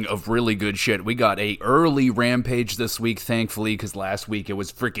speaking of really good shit, we got a early Rampage this week, thankfully, because last week it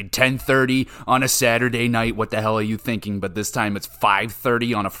was freaking 10:30 on a Saturday night. What the hell are you thinking? But this time it's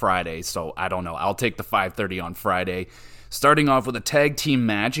 5:30 on a Friday, so I don't know. I'll take the 5:30 on Friday. Starting off with a tag team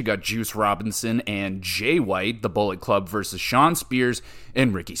match, you got Juice Robinson and Jay White, the Bullet Club, versus Shawn Spears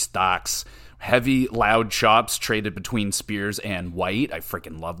and Ricky Starks. Heavy, loud chops traded between Spears and White. I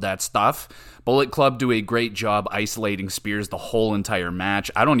freaking love that stuff. Bullet Club do a great job isolating Spears the whole entire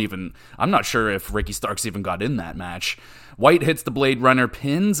match. I'm not sure if Ricky Starks even got in that match. White hits the Blade Runner,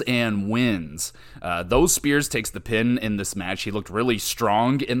 pins, and wins. Though Spears takes the pin in this match, he looked really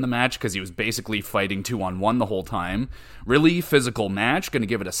strong in the match because he was basically fighting 2-on-1 the whole time. Really physical match. Gonna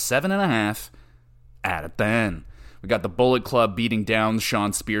give it a 7.5 out of 10. We got the Bullet Club beating down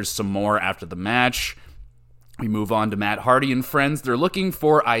Shawn Spears some more after the match. We move on to Matt Hardy and friends. They're looking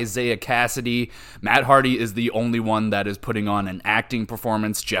for Isaiah Cassidy. Matt Hardy is the only one that is putting on an acting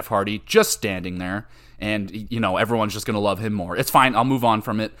performance. Jeff Hardy just standing there. And, everyone's just going to love him more. It's fine. I'll move on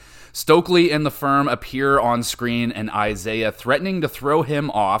from it. Stokely and the Firm appear on screen, and Isaiah threatening to throw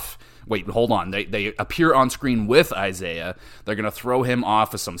him off. Wait, hold on. They appear on screen with Isaiah. They're going to throw him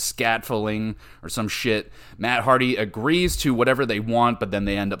off with some scatfolling or some shit. Matt Hardy agrees to whatever they want, but then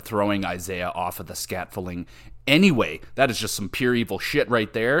they end up throwing Isaiah off of the scatfolling anyway. That is just some pure evil shit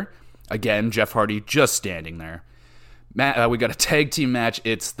right there. Again, Jeff Hardy just standing there. We got a tag team match.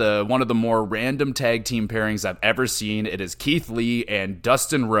 It's one of the more random tag team pairings I've ever seen. It is Keith Lee and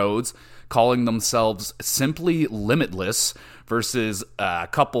Dustin Rhodes calling themselves Simply Limitless versus a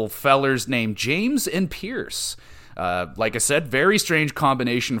couple fellers named James and Pierce. Like I said, very strange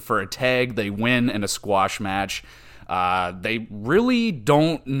combination for a tag. They win in a squash match. They really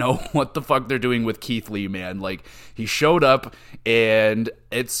don't know what the fuck they're doing with Keith Lee, man. Like, he showed up, and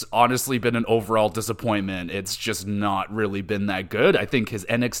it's honestly been an overall disappointment. It's just not really been that good. I think his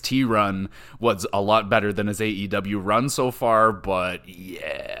NXT run was a lot better than his AEW run so far, but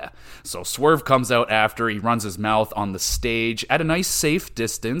yeah. So Swerve comes out after. He runs his mouth on the stage at a nice safe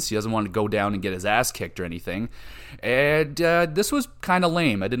distance. He doesn't want to go down and get his ass kicked or anything. And this was kind of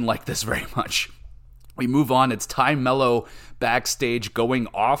lame. I didn't like this very much. We move on. It's Ty Mello backstage going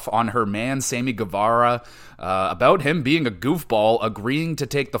off on her man, Sammy Guevara, about him being a goofball, agreeing to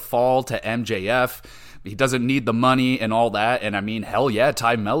take the fall to MJF. He doesn't need the money and all that. And I mean, hell yeah,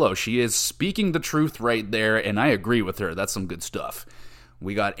 Ty Mello. She is speaking the truth right there, and I agree with her. That's some good stuff.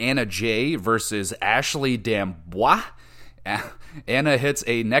 We got Anna Jay versus Ashley Dambois. Anna hits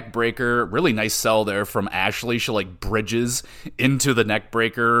a neck breaker. Really nice sell there from Ashley. She bridges into the neck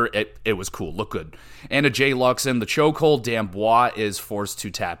breaker. It was cool. Looked good. Anna Jay locks in the chokehold. Dambois is forced to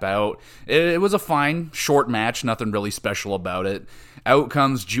tap out. It was a fine, short match. Nothing really special about it. Out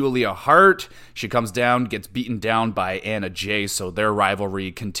comes Julia Hart. She comes down, gets beaten down by Anna Jay, so their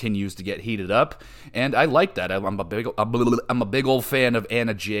rivalry continues to get heated up. And I like that. I'm a big old fan of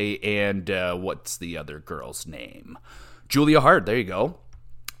Anna Jay and what's the other girl's name? Julia Hart, there you go.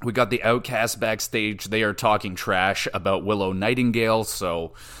 We got the Outcasts backstage. They are talking trash about Willow Nightingale.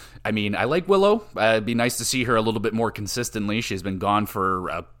 So, I mean, I like Willow. It'd be nice to see her a little bit more consistently. She's been gone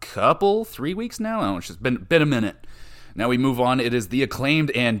for 3 weeks now. I don't know, she's been a minute. Now we move on. It is the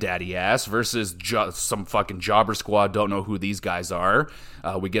Acclaimed and Daddy Ass versus some fucking jobber squad. Don't know who these guys are.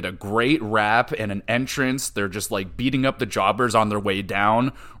 We get a great rap and an entrance. They're just beating up the jobbers on their way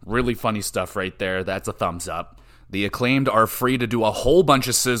down. Really funny stuff right there. That's a thumbs up. The Acclaimed are free to do a whole bunch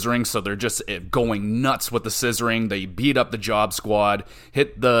of scissoring, so they're just going nuts with the scissoring. They beat up the Job Squad,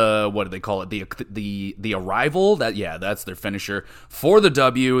 hit the, what do they call it, the Arrival? That's their finisher for the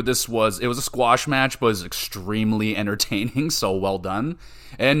W. It was a squash match, but it was extremely entertaining, so well done.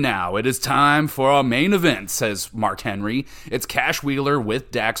 And now it is time for our main event, says Mark Henry. It's Cash Wheeler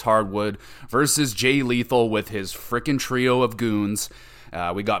with Dax Hardwood versus Jay Lethal with his frickin' trio of goons.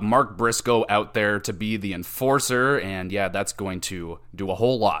 We got Mark Briscoe out there to be the enforcer, and yeah, that's going to do a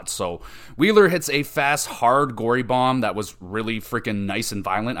whole lot. So Wheeler hits a fast, hard, gory bomb that was really freaking nice and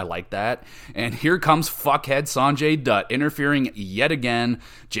violent. I like that. And here comes fuckhead Sanjay Dutt interfering yet again.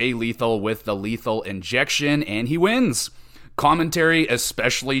 Jay Lethal with the lethal injection, and he wins. Commentary,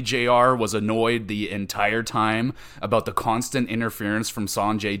 especially JR, was annoyed the entire time about the constant interference from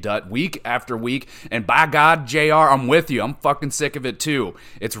Sanjay Dutt week after week, and by God, JR, I'm with you. I'm fucking sick of it too.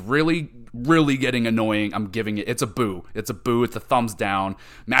 It's really getting annoying. I'm giving it's a boo. It's a thumbs down.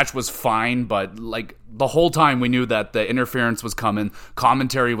 Match was fine, but like the whole time we knew that the interference was coming.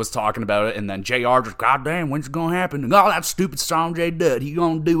 Commentary was talking about it, and then JR just, God damn, when's it gonna happen? Oh, that stupid Sanjay Dutt, he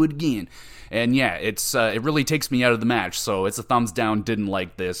gonna do it again. And yeah, it really takes me out of the match, so it's a thumbs down. Didn't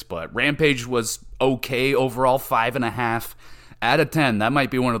like this, but Rampage was okay overall, 5.5 out of 10. That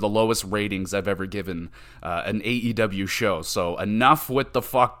might be one of the lowest ratings I've ever given an AEW show. So enough with the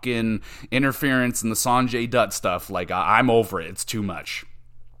fucking interference and the Sanjay Dutt stuff. Like, I'm over it. It's too much.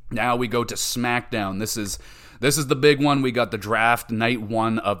 Now we go to SmackDown. This is the big one. We got the draft, night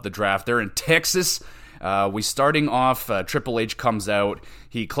one of the draft. They're in Texas. We starting off, Triple H comes out.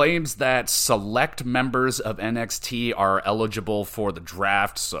 He claims that select members of NXT are eligible for the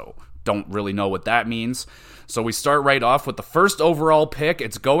draft, so don't really know what that means. So we start right off with the first overall pick.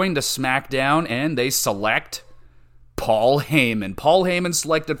 It's going to SmackDown, and they select Paul Heyman. Paul Heyman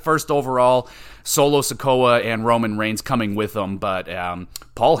selected first overall. Solo Sikoa and Roman Reigns coming with him, but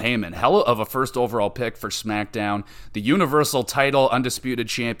Paul Heyman, hell of a first overall pick for SmackDown. The Universal title, Undisputed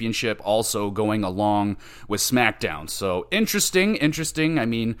Championship, also going along with SmackDown. So interesting. I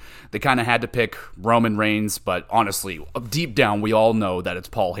mean, they kind of had to pick Roman Reigns, but honestly, deep down, we all know that it's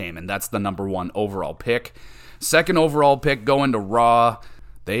Paul Heyman. That's the number one overall pick. Second overall pick going to Raw.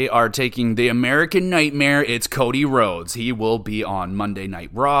 They are taking the American Nightmare. It's Cody Rhodes. He will be on Monday Night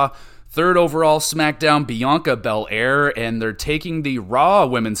Raw. Third overall SmackDown, Bianca Belair, and they're taking the Raw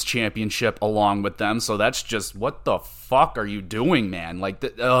Women's Championship along with them. So that's just, what the fuck are you doing, man? Like,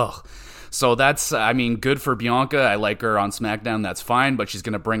 ugh. So that's, I mean, good for Bianca. I like her on SmackDown. That's fine, but she's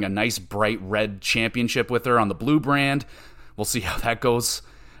going to bring a nice bright red championship with her on the blue brand. We'll see how that goes.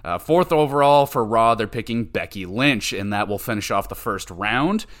 Fourth overall for Raw, they're picking Becky Lynch, and that will finish off the first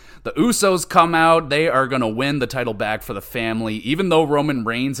round. The Usos come out. They are going to win the title back for the family, even though Roman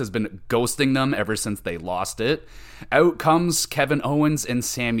Reigns has been ghosting them ever since they lost it. Out comes Kevin Owens and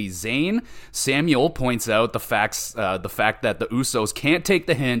Sami Zayn. Samuel points out the fact that the Usos can't take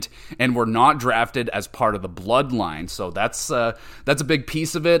the hint and were not drafted as part of the bloodline. So that's a big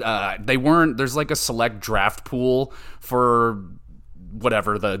piece of it. There's like a select draft pool for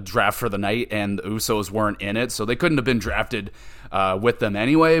whatever, the draft for the night, and the Usos weren't in it, so they couldn't have been drafted with them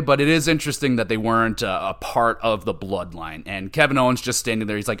anyway, but it is interesting that they weren't a part of the bloodline. And Kevin Owens just standing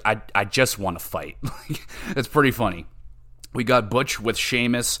there, he's like, I just want to fight. It's pretty funny. We got Butch with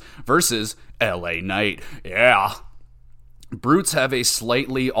Sheamus versus LA Knight. Yeah. Brutes have a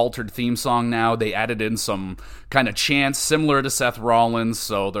slightly altered theme song now. They added in some kind of chants similar to Seth Rollins,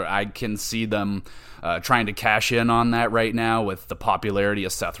 so I can see them trying to cash in on that right now with the popularity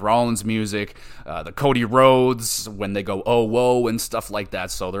of Seth Rollins music, the Cody Rhodes when they go oh whoa and stuff like that.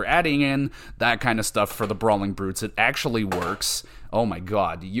 So they're adding in that kind of stuff for the Brawling Brutes. It actually works. Oh my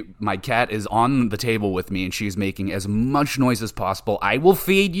god, my cat is on the table with me and she's making as much noise as possible. I will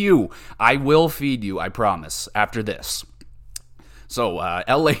feed you, I promise, after this. So,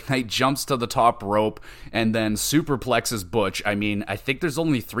 LA Knight jumps to the top rope and then superplexes Butch. I mean, I think there's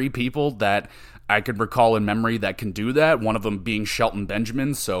only 3 people that I could recall in memory that can do that, one of them being Shelton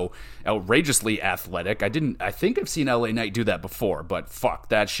Benjamin, so outrageously athletic. I think I've seen LA Knight do that before, but fuck,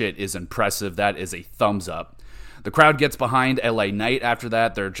 that shit is impressive. That is a thumbs up. The crowd gets behind LA Knight after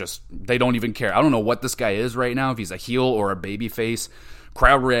that. They don't even care. I don't know what this guy is right now, if he's a heel or a babyface.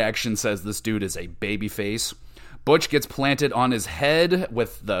 Crowd reaction says this dude is a babyface. Butch gets planted on his head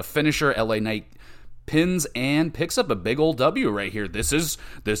with the finisher. LA Knight pins and picks up a big old W right here. This is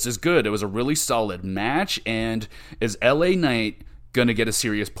good. It was a really solid match, and is LA Knight gonna get a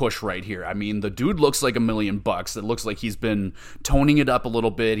serious push right here. I mean, the dude looks like $1 million. It looks like he's been toning it up a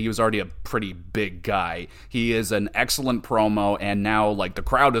little bit. He was already a pretty big guy. He is an excellent promo, and now, like, the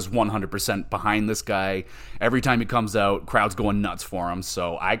crowd is 100% behind this guy. Every time he comes out, crowd's going nuts for him,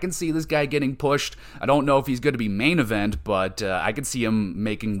 so I can see this guy getting pushed. I don't know if he's going to be main event, but I can see him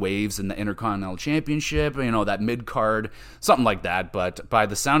making waves in the Intercontinental Championship, that mid-card, something like that, but by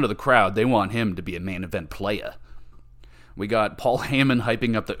the sound of the crowd, they want him to be a main event player. We got Paul Heyman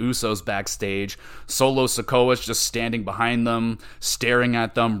hyping up the Usos backstage. Solo Sikoa's just standing behind them, staring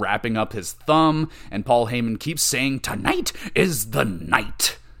at them, wrapping up his thumb. And Paul Heyman keeps saying, "Tonight is the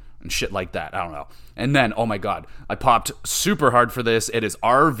night." And shit like that. I don't know. And then, oh my god, I popped super hard for this. It is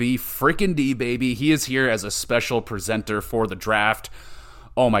RV frickin' D, baby. He is here as a special presenter for the draft.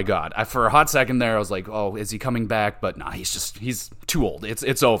 Oh my god. For a hot second there, I was like, oh, is he coming back? But nah, he's too old.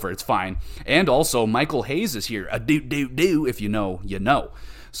 It's over. It's fine. And also, Michael Hayes is here. If you know, you know.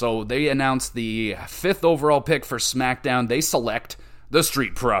 So they announced the 5th overall pick for SmackDown. They select the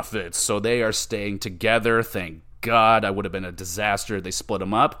Street Profits. So they are staying together. Thank God. I would have been a disaster if they split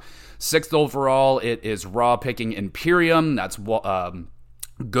them up. 6th overall, it is Raw picking Imperium. That's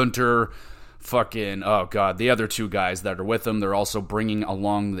Gunter, the other 2 guys that are with them. They're also bringing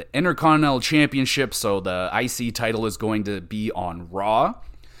along the Intercontinental Championship, so the IC title is going to be on Raw.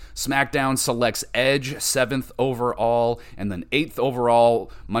 SmackDown selects Edge, 7th overall, and then 8th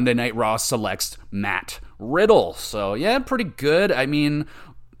overall, Monday Night Raw selects Matt Riddle. So, yeah, pretty good. I mean,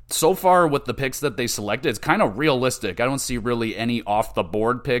 so far with the picks that they selected, it's kind of realistic. I don't see really any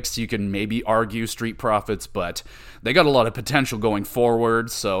off-the-board picks. You can maybe argue Street Profits, but they got a lot of potential going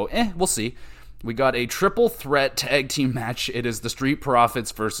forward, so we'll see. We got a triple threat tag team match. It is the Street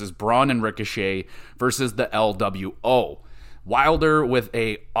Profits versus Braun and Ricochet versus the LWO. Wilder with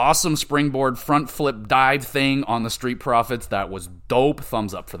a awesome springboard front flip dive thing on the Street Profits. That was dope.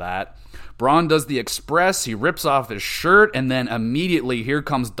 Thumbs up for that. Braun does the express. He rips off his shirt, and then immediately here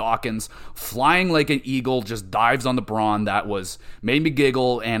comes Dawkins flying like an eagle, just dives on the Braun. That made me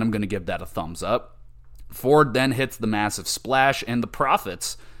giggle, and I'm going to give that a thumbs up. Ford then hits the massive splash, and the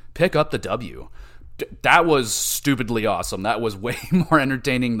Profits pick up the W. That was stupidly awesome. That was way more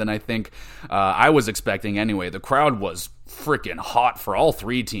entertaining than I think I was expecting anyway. The crowd was freaking hot for all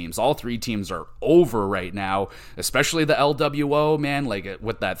 3 teams. All 3 teams are over right now, especially the LWO, man, like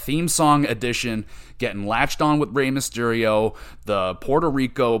with that theme song edition, getting latched on with Rey Mysterio, the Puerto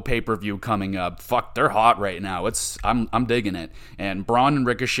Rico pay-per-view coming up. Fuck, they're hot right now. I'm digging it. And Braun and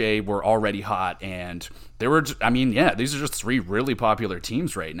Ricochet were already hot, and these are just 3 really popular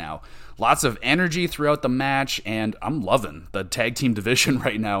teams right now. Lots of energy throughout the match, and I'm loving the tag team division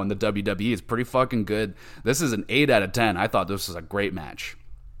right now in the WWE. It's pretty fucking good. This is an 8 out of 10. I thought this was a great match.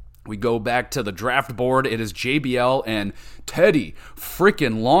 We go back to the draft board. It is JBL and Teddy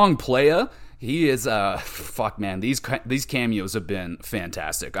freaking Longplaya. He is, these cameos have been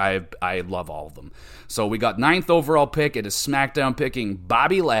fantastic. I love all of them. So we got 9th overall pick. It is SmackDown picking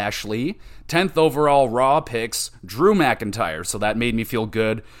Bobby Lashley. 10th overall Raw picks Drew McIntyre. So that made me feel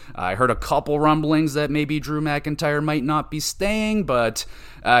good. I heard a couple rumblings that maybe Drew McIntyre might not be staying, but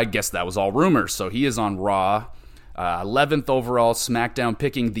I guess that was all rumors. So he is on Raw. 11th overall, SmackDown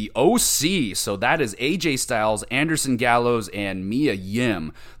picking the OC. So that is AJ Styles, Anderson Gallows, and Mia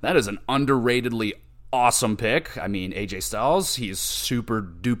Yim. That is an underratedly awesome pick. I mean, AJ Styles, he's super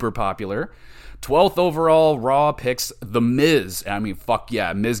duper popular. 12th overall, Raw picks The Miz. I mean, fuck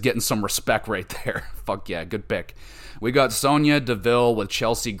yeah, Miz getting some respect right there. Fuck yeah, good pick. We got Sonya Deville with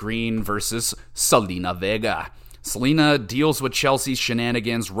Chelsea Green versus Selena Vega. Selena deals with Chelsea's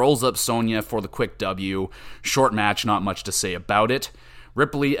shenanigans, rolls up Sonya for the quick W. Short match, not much to say about it.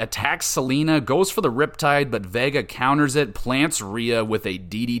 Ripley attacks Selena, goes for the Riptide, but Vega counters it, plants Rhea with a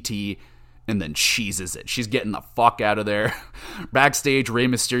DDT, and then cheeses it. She's getting the fuck out of there. Backstage, Rey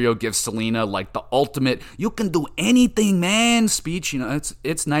Mysterio gives Selena like the ultimate, you can do anything, man, speech.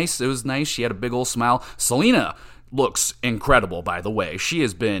 It's nice. It was nice. She had a big old smile. Selena looks incredible, by the way. She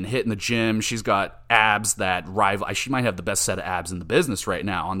has been hitting the gym. She's got abs that rival. She might have the best set of abs in the business right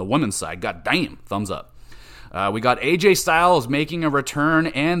now on the women's side. God damn, thumbs up. We got AJ Styles making a return,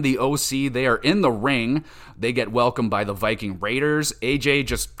 and the OC, they are in the ring. They get welcomed by the Viking Raiders. AJ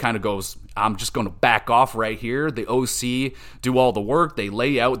just kind of goes, I'm just going to back off right here. The OC do all the work. They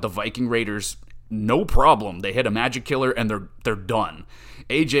lay out the Viking Raiders, no problem. They hit a magic killer, and they're done.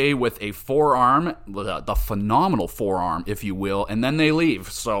 AJ with a forearm, the phenomenal forearm, if you will, and then they leave.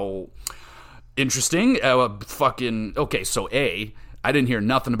 So, interesting. Okay, so I didn't hear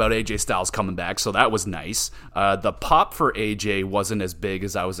nothing about AJ Styles coming back, so that was nice. The pop for AJ wasn't as big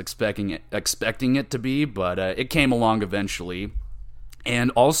as I was expecting it to be, but it came along eventually.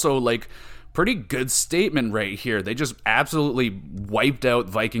 And also, like, pretty good statement right here. They just absolutely wiped out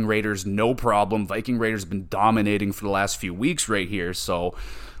Viking Raiders, no problem. Viking Raiders been dominating for the last few weeks right here, so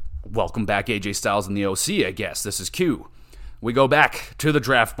welcome back AJ Styles and the OC, I guess. This is Q. We go back to the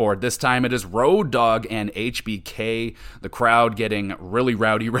draft board. This time it is Road Dogg and HBK. The crowd getting really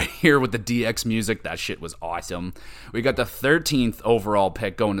rowdy right here with the DX music. That shit was awesome. We got the 13th overall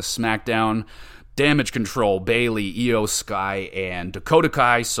pick going to SmackDown. Damage Control, Bayley, Io Sky, and Dakota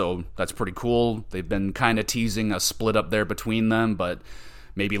Kai, so that's pretty cool. They've been kind of teasing a split up there between them, but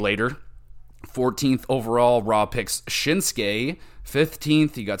maybe later. 14th overall, Raw picks Shinsuke.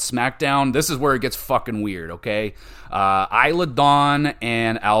 15th, you got SmackDown. This is where it gets fucking weird, okay? Isla Dawn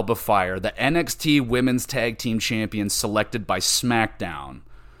and Alba Fire, the NXT Women's Tag Team Champions selected by SmackDown.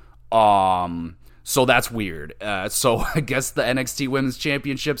 So that's weird. So I guess the NXT Women's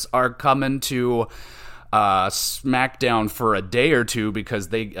Championships are coming to SmackDown for a day or two because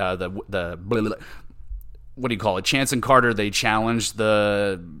they what do you call it? Chance and Carter, they challenged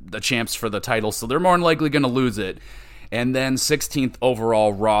the champs for the title, so they're more than likely going to lose it. And then 16th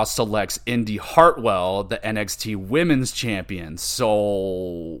overall, Raw selects Indy Hartwell, the NXT Women's Champion.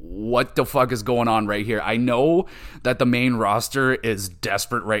 So what the fuck is going on right here? I know that the main roster is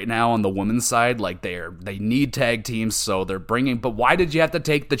desperate right now on the women's side. Like they need tag teams, so they're bringing. But why did you have to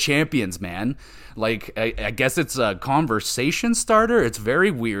take the champions, man? Like, I guess it's a conversation starter. It's very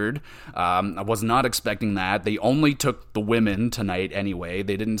weird. I was not expecting that. They only took the women tonight anyway.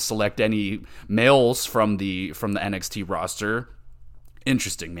 They didn't select any males from the NXT roster.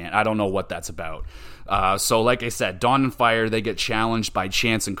 Interesting, man. I don't know what that's about. So, like I said, Dawn and Fire, they get challenged by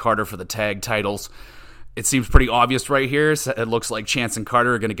Chance and Carter for the tag titles. It seems pretty obvious right here. It looks like Chance and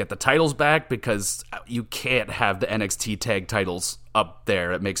Carter are going to get the titles back because you can't have the NXT tag titles up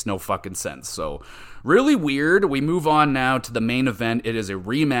there. It makes no fucking sense. So, really weird. We move on now to the main event. It is a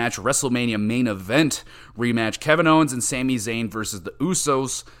rematch, WrestleMania main event rematch. Kevin Owens and Sami Zayn versus the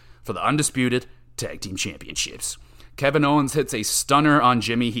Usos for the undisputed tag team championships. Kevin Owens hits a stunner on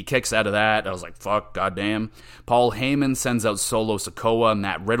Jimmy. He kicks out of that. I was like, fuck, goddamn. Paul Heyman sends out Solo Sikoa.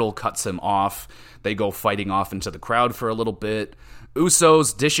 Matt Riddle cuts him off. They go fighting off into the crowd for a little bit.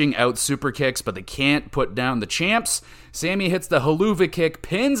 Usos dishing out super kicks, but they can't put down the champs. Sammy hits the haluva kick,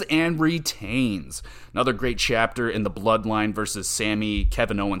 pins, and retains. Another great chapter in the Bloodline versus Sammy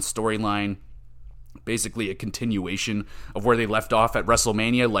Kevin Owens storyline. Basically a continuation of where they left off at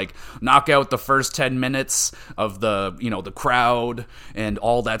WrestleMania, like knock out the first 10 minutes of the crowd and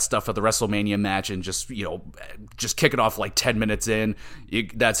all that stuff of the WrestleMania match and just kick it off like 10 minutes in.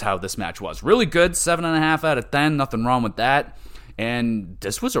 That's how this match was. Really good, 7.5 out of 10, nothing wrong with that. And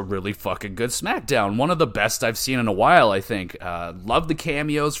this was a really fucking good SmackDown. One of the best I've seen in a while, I think. Love the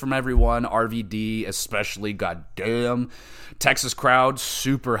cameos from everyone. RVD especially, goddamn. Texas crowd,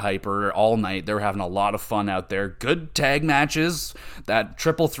 super hyper all night. They were having a lot of fun out there. Good tag matches. That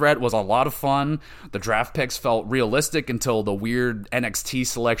triple threat was a lot of fun. The draft picks felt realistic until the weird NXT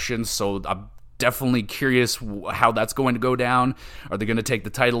selection, so I'm definitely curious how that's going to go down. Are they going to take the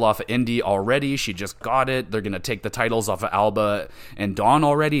title off of Indy already? She just got it. They're going to take the titles off of Alba and Dawn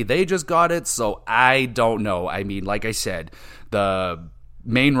already. They just got it. So I don't know. I mean, like I said, the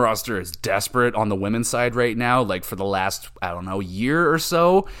main roster is desperate on the women's side right now. Like for the last, year or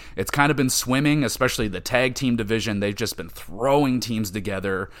so, it's kind of been swimming, especially the tag team division. They've just been throwing teams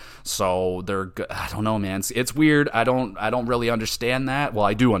together. So I don't know, man. It's weird. I don't really understand that. Well,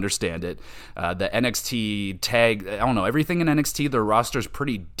 I do understand it. The NXT tag, I don't know, everything in NXT, their roster's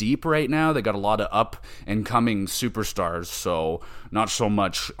pretty deep right now. They got a lot of up and coming superstars. So not so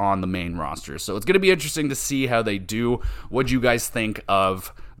much on the main roster. So it's going to be interesting to see how they do. What do you guys think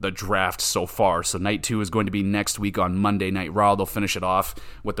of the draft so far? So night 2 is going to be next week on Monday Night Raw. They'll finish it off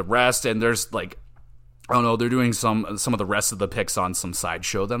with the rest, and there's they're doing some of the rest of the picks on some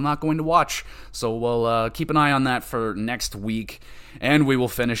sideshow that I'm not going to watch. So we'll keep an eye on that for next week, and we will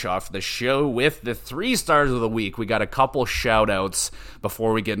finish off the show with the 3 stars of the week. We got a couple shout-outs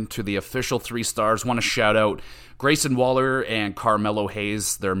before we get into the official 3 stars. Want to shout out Grayson Waller and Carmelo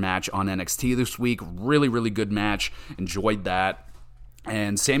Hayes, their match on NXT this week. Really, really good match. Enjoyed that.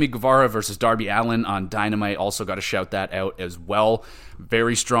 And Sammy Guevara versus Darby Allin on Dynamite, also got to shout that out as well.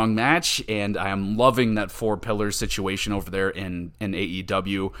 Very strong match, and I am loving that 4 pillars situation over there in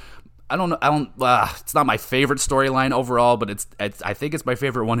AEW. It's not my favorite storyline overall, but I think it's my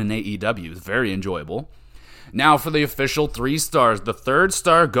favorite one in AEW. It's very enjoyable. Now for the official 3 stars. The 3rd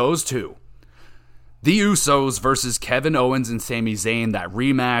star goes to the Usos versus Kevin Owens and Sami Zayn. That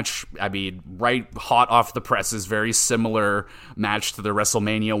rematch, I mean, right hot off the presses, very similar match to the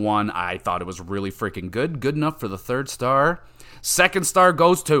WrestleMania one. I thought it was really freaking good. Good enough for the 3rd star. Second star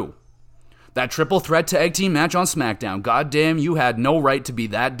goes to that triple threat tag team match on SmackDown. Goddamn, you had no right to be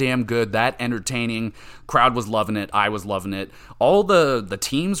that damn good, that entertaining. Crowd was loving it. I was loving it. All the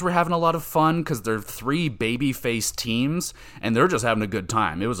teams were having a lot of fun because they're 3 babyface teams, and they're just having a good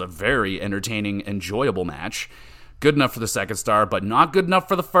time. It was a very entertaining, enjoyable match. Good enough for the second star, but not good enough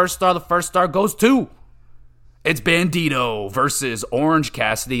for the first star. The first star goes to... It's Bandito versus Orange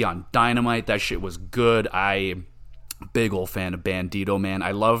Cassidy on Dynamite. That shit was good. Big old fan of Bandito, man.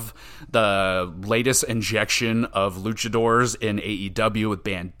 I love the latest injection of luchadors in AEW with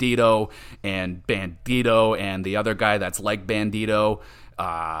Bandito and the other guy that's like Bandito,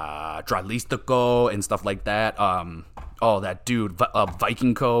 Dralistico and stuff like that. That dude,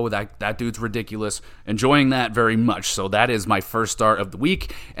 Viking Co., that dude's ridiculous. Enjoying that very much. So that is my first star of the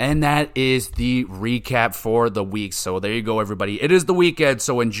week, and that is the recap for the week. So there you go, everybody. It is the weekend,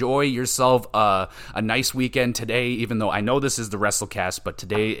 so enjoy yourself a nice weekend today, even though I know this is the WrestleCast, but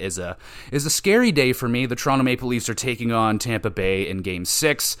today is a scary day for me. The Toronto Maple Leafs are taking on Tampa Bay in Game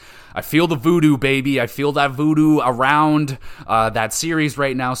 6. I feel the voodoo, baby. I feel that voodoo around that series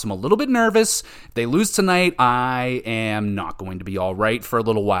right now, so I'm a little bit nervous. If they lose tonight, I am not going to be all right for a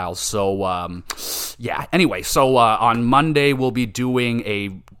little while. So, Anyway, so on Monday, we'll be doing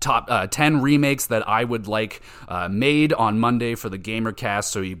a top 10 remakes that I would like made on Monday for the GamerCast,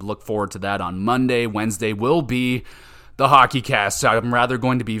 so you look forward to that on Monday. Wednesday will be the Hockey Cast. I'm rather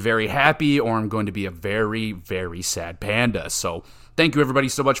going to be very happy, or I'm going to be a very, very sad panda. So thank you, everybody,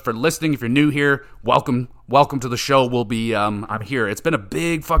 so much for listening. If you're new here, welcome to the show. We'll be I'm here. It's been a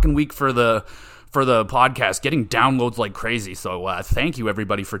big fucking week for the podcast, getting downloads like crazy. So thank you,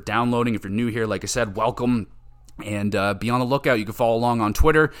 everybody, for downloading. If you're new here, like I said, welcome. And be on the lookout. You can follow along on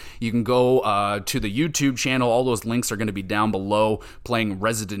Twitter. You can go to the YouTube channel. All those links are going to be down below. Playing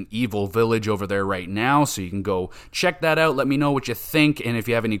Resident Evil Village over there right now, so you can go check that out. Let me know what you think, and if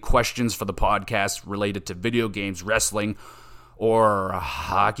you have any questions for the podcast related to video games, wrestling, or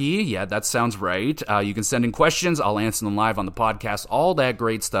hockey. Yeah, that sounds right. You can send in questions. I'll answer them live on the podcast. All that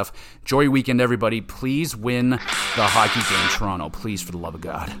great stuff. Enjoy your weekend, everybody. Please win the hockey game, Toronto. Please, for the love of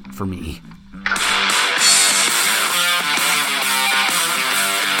God. For me.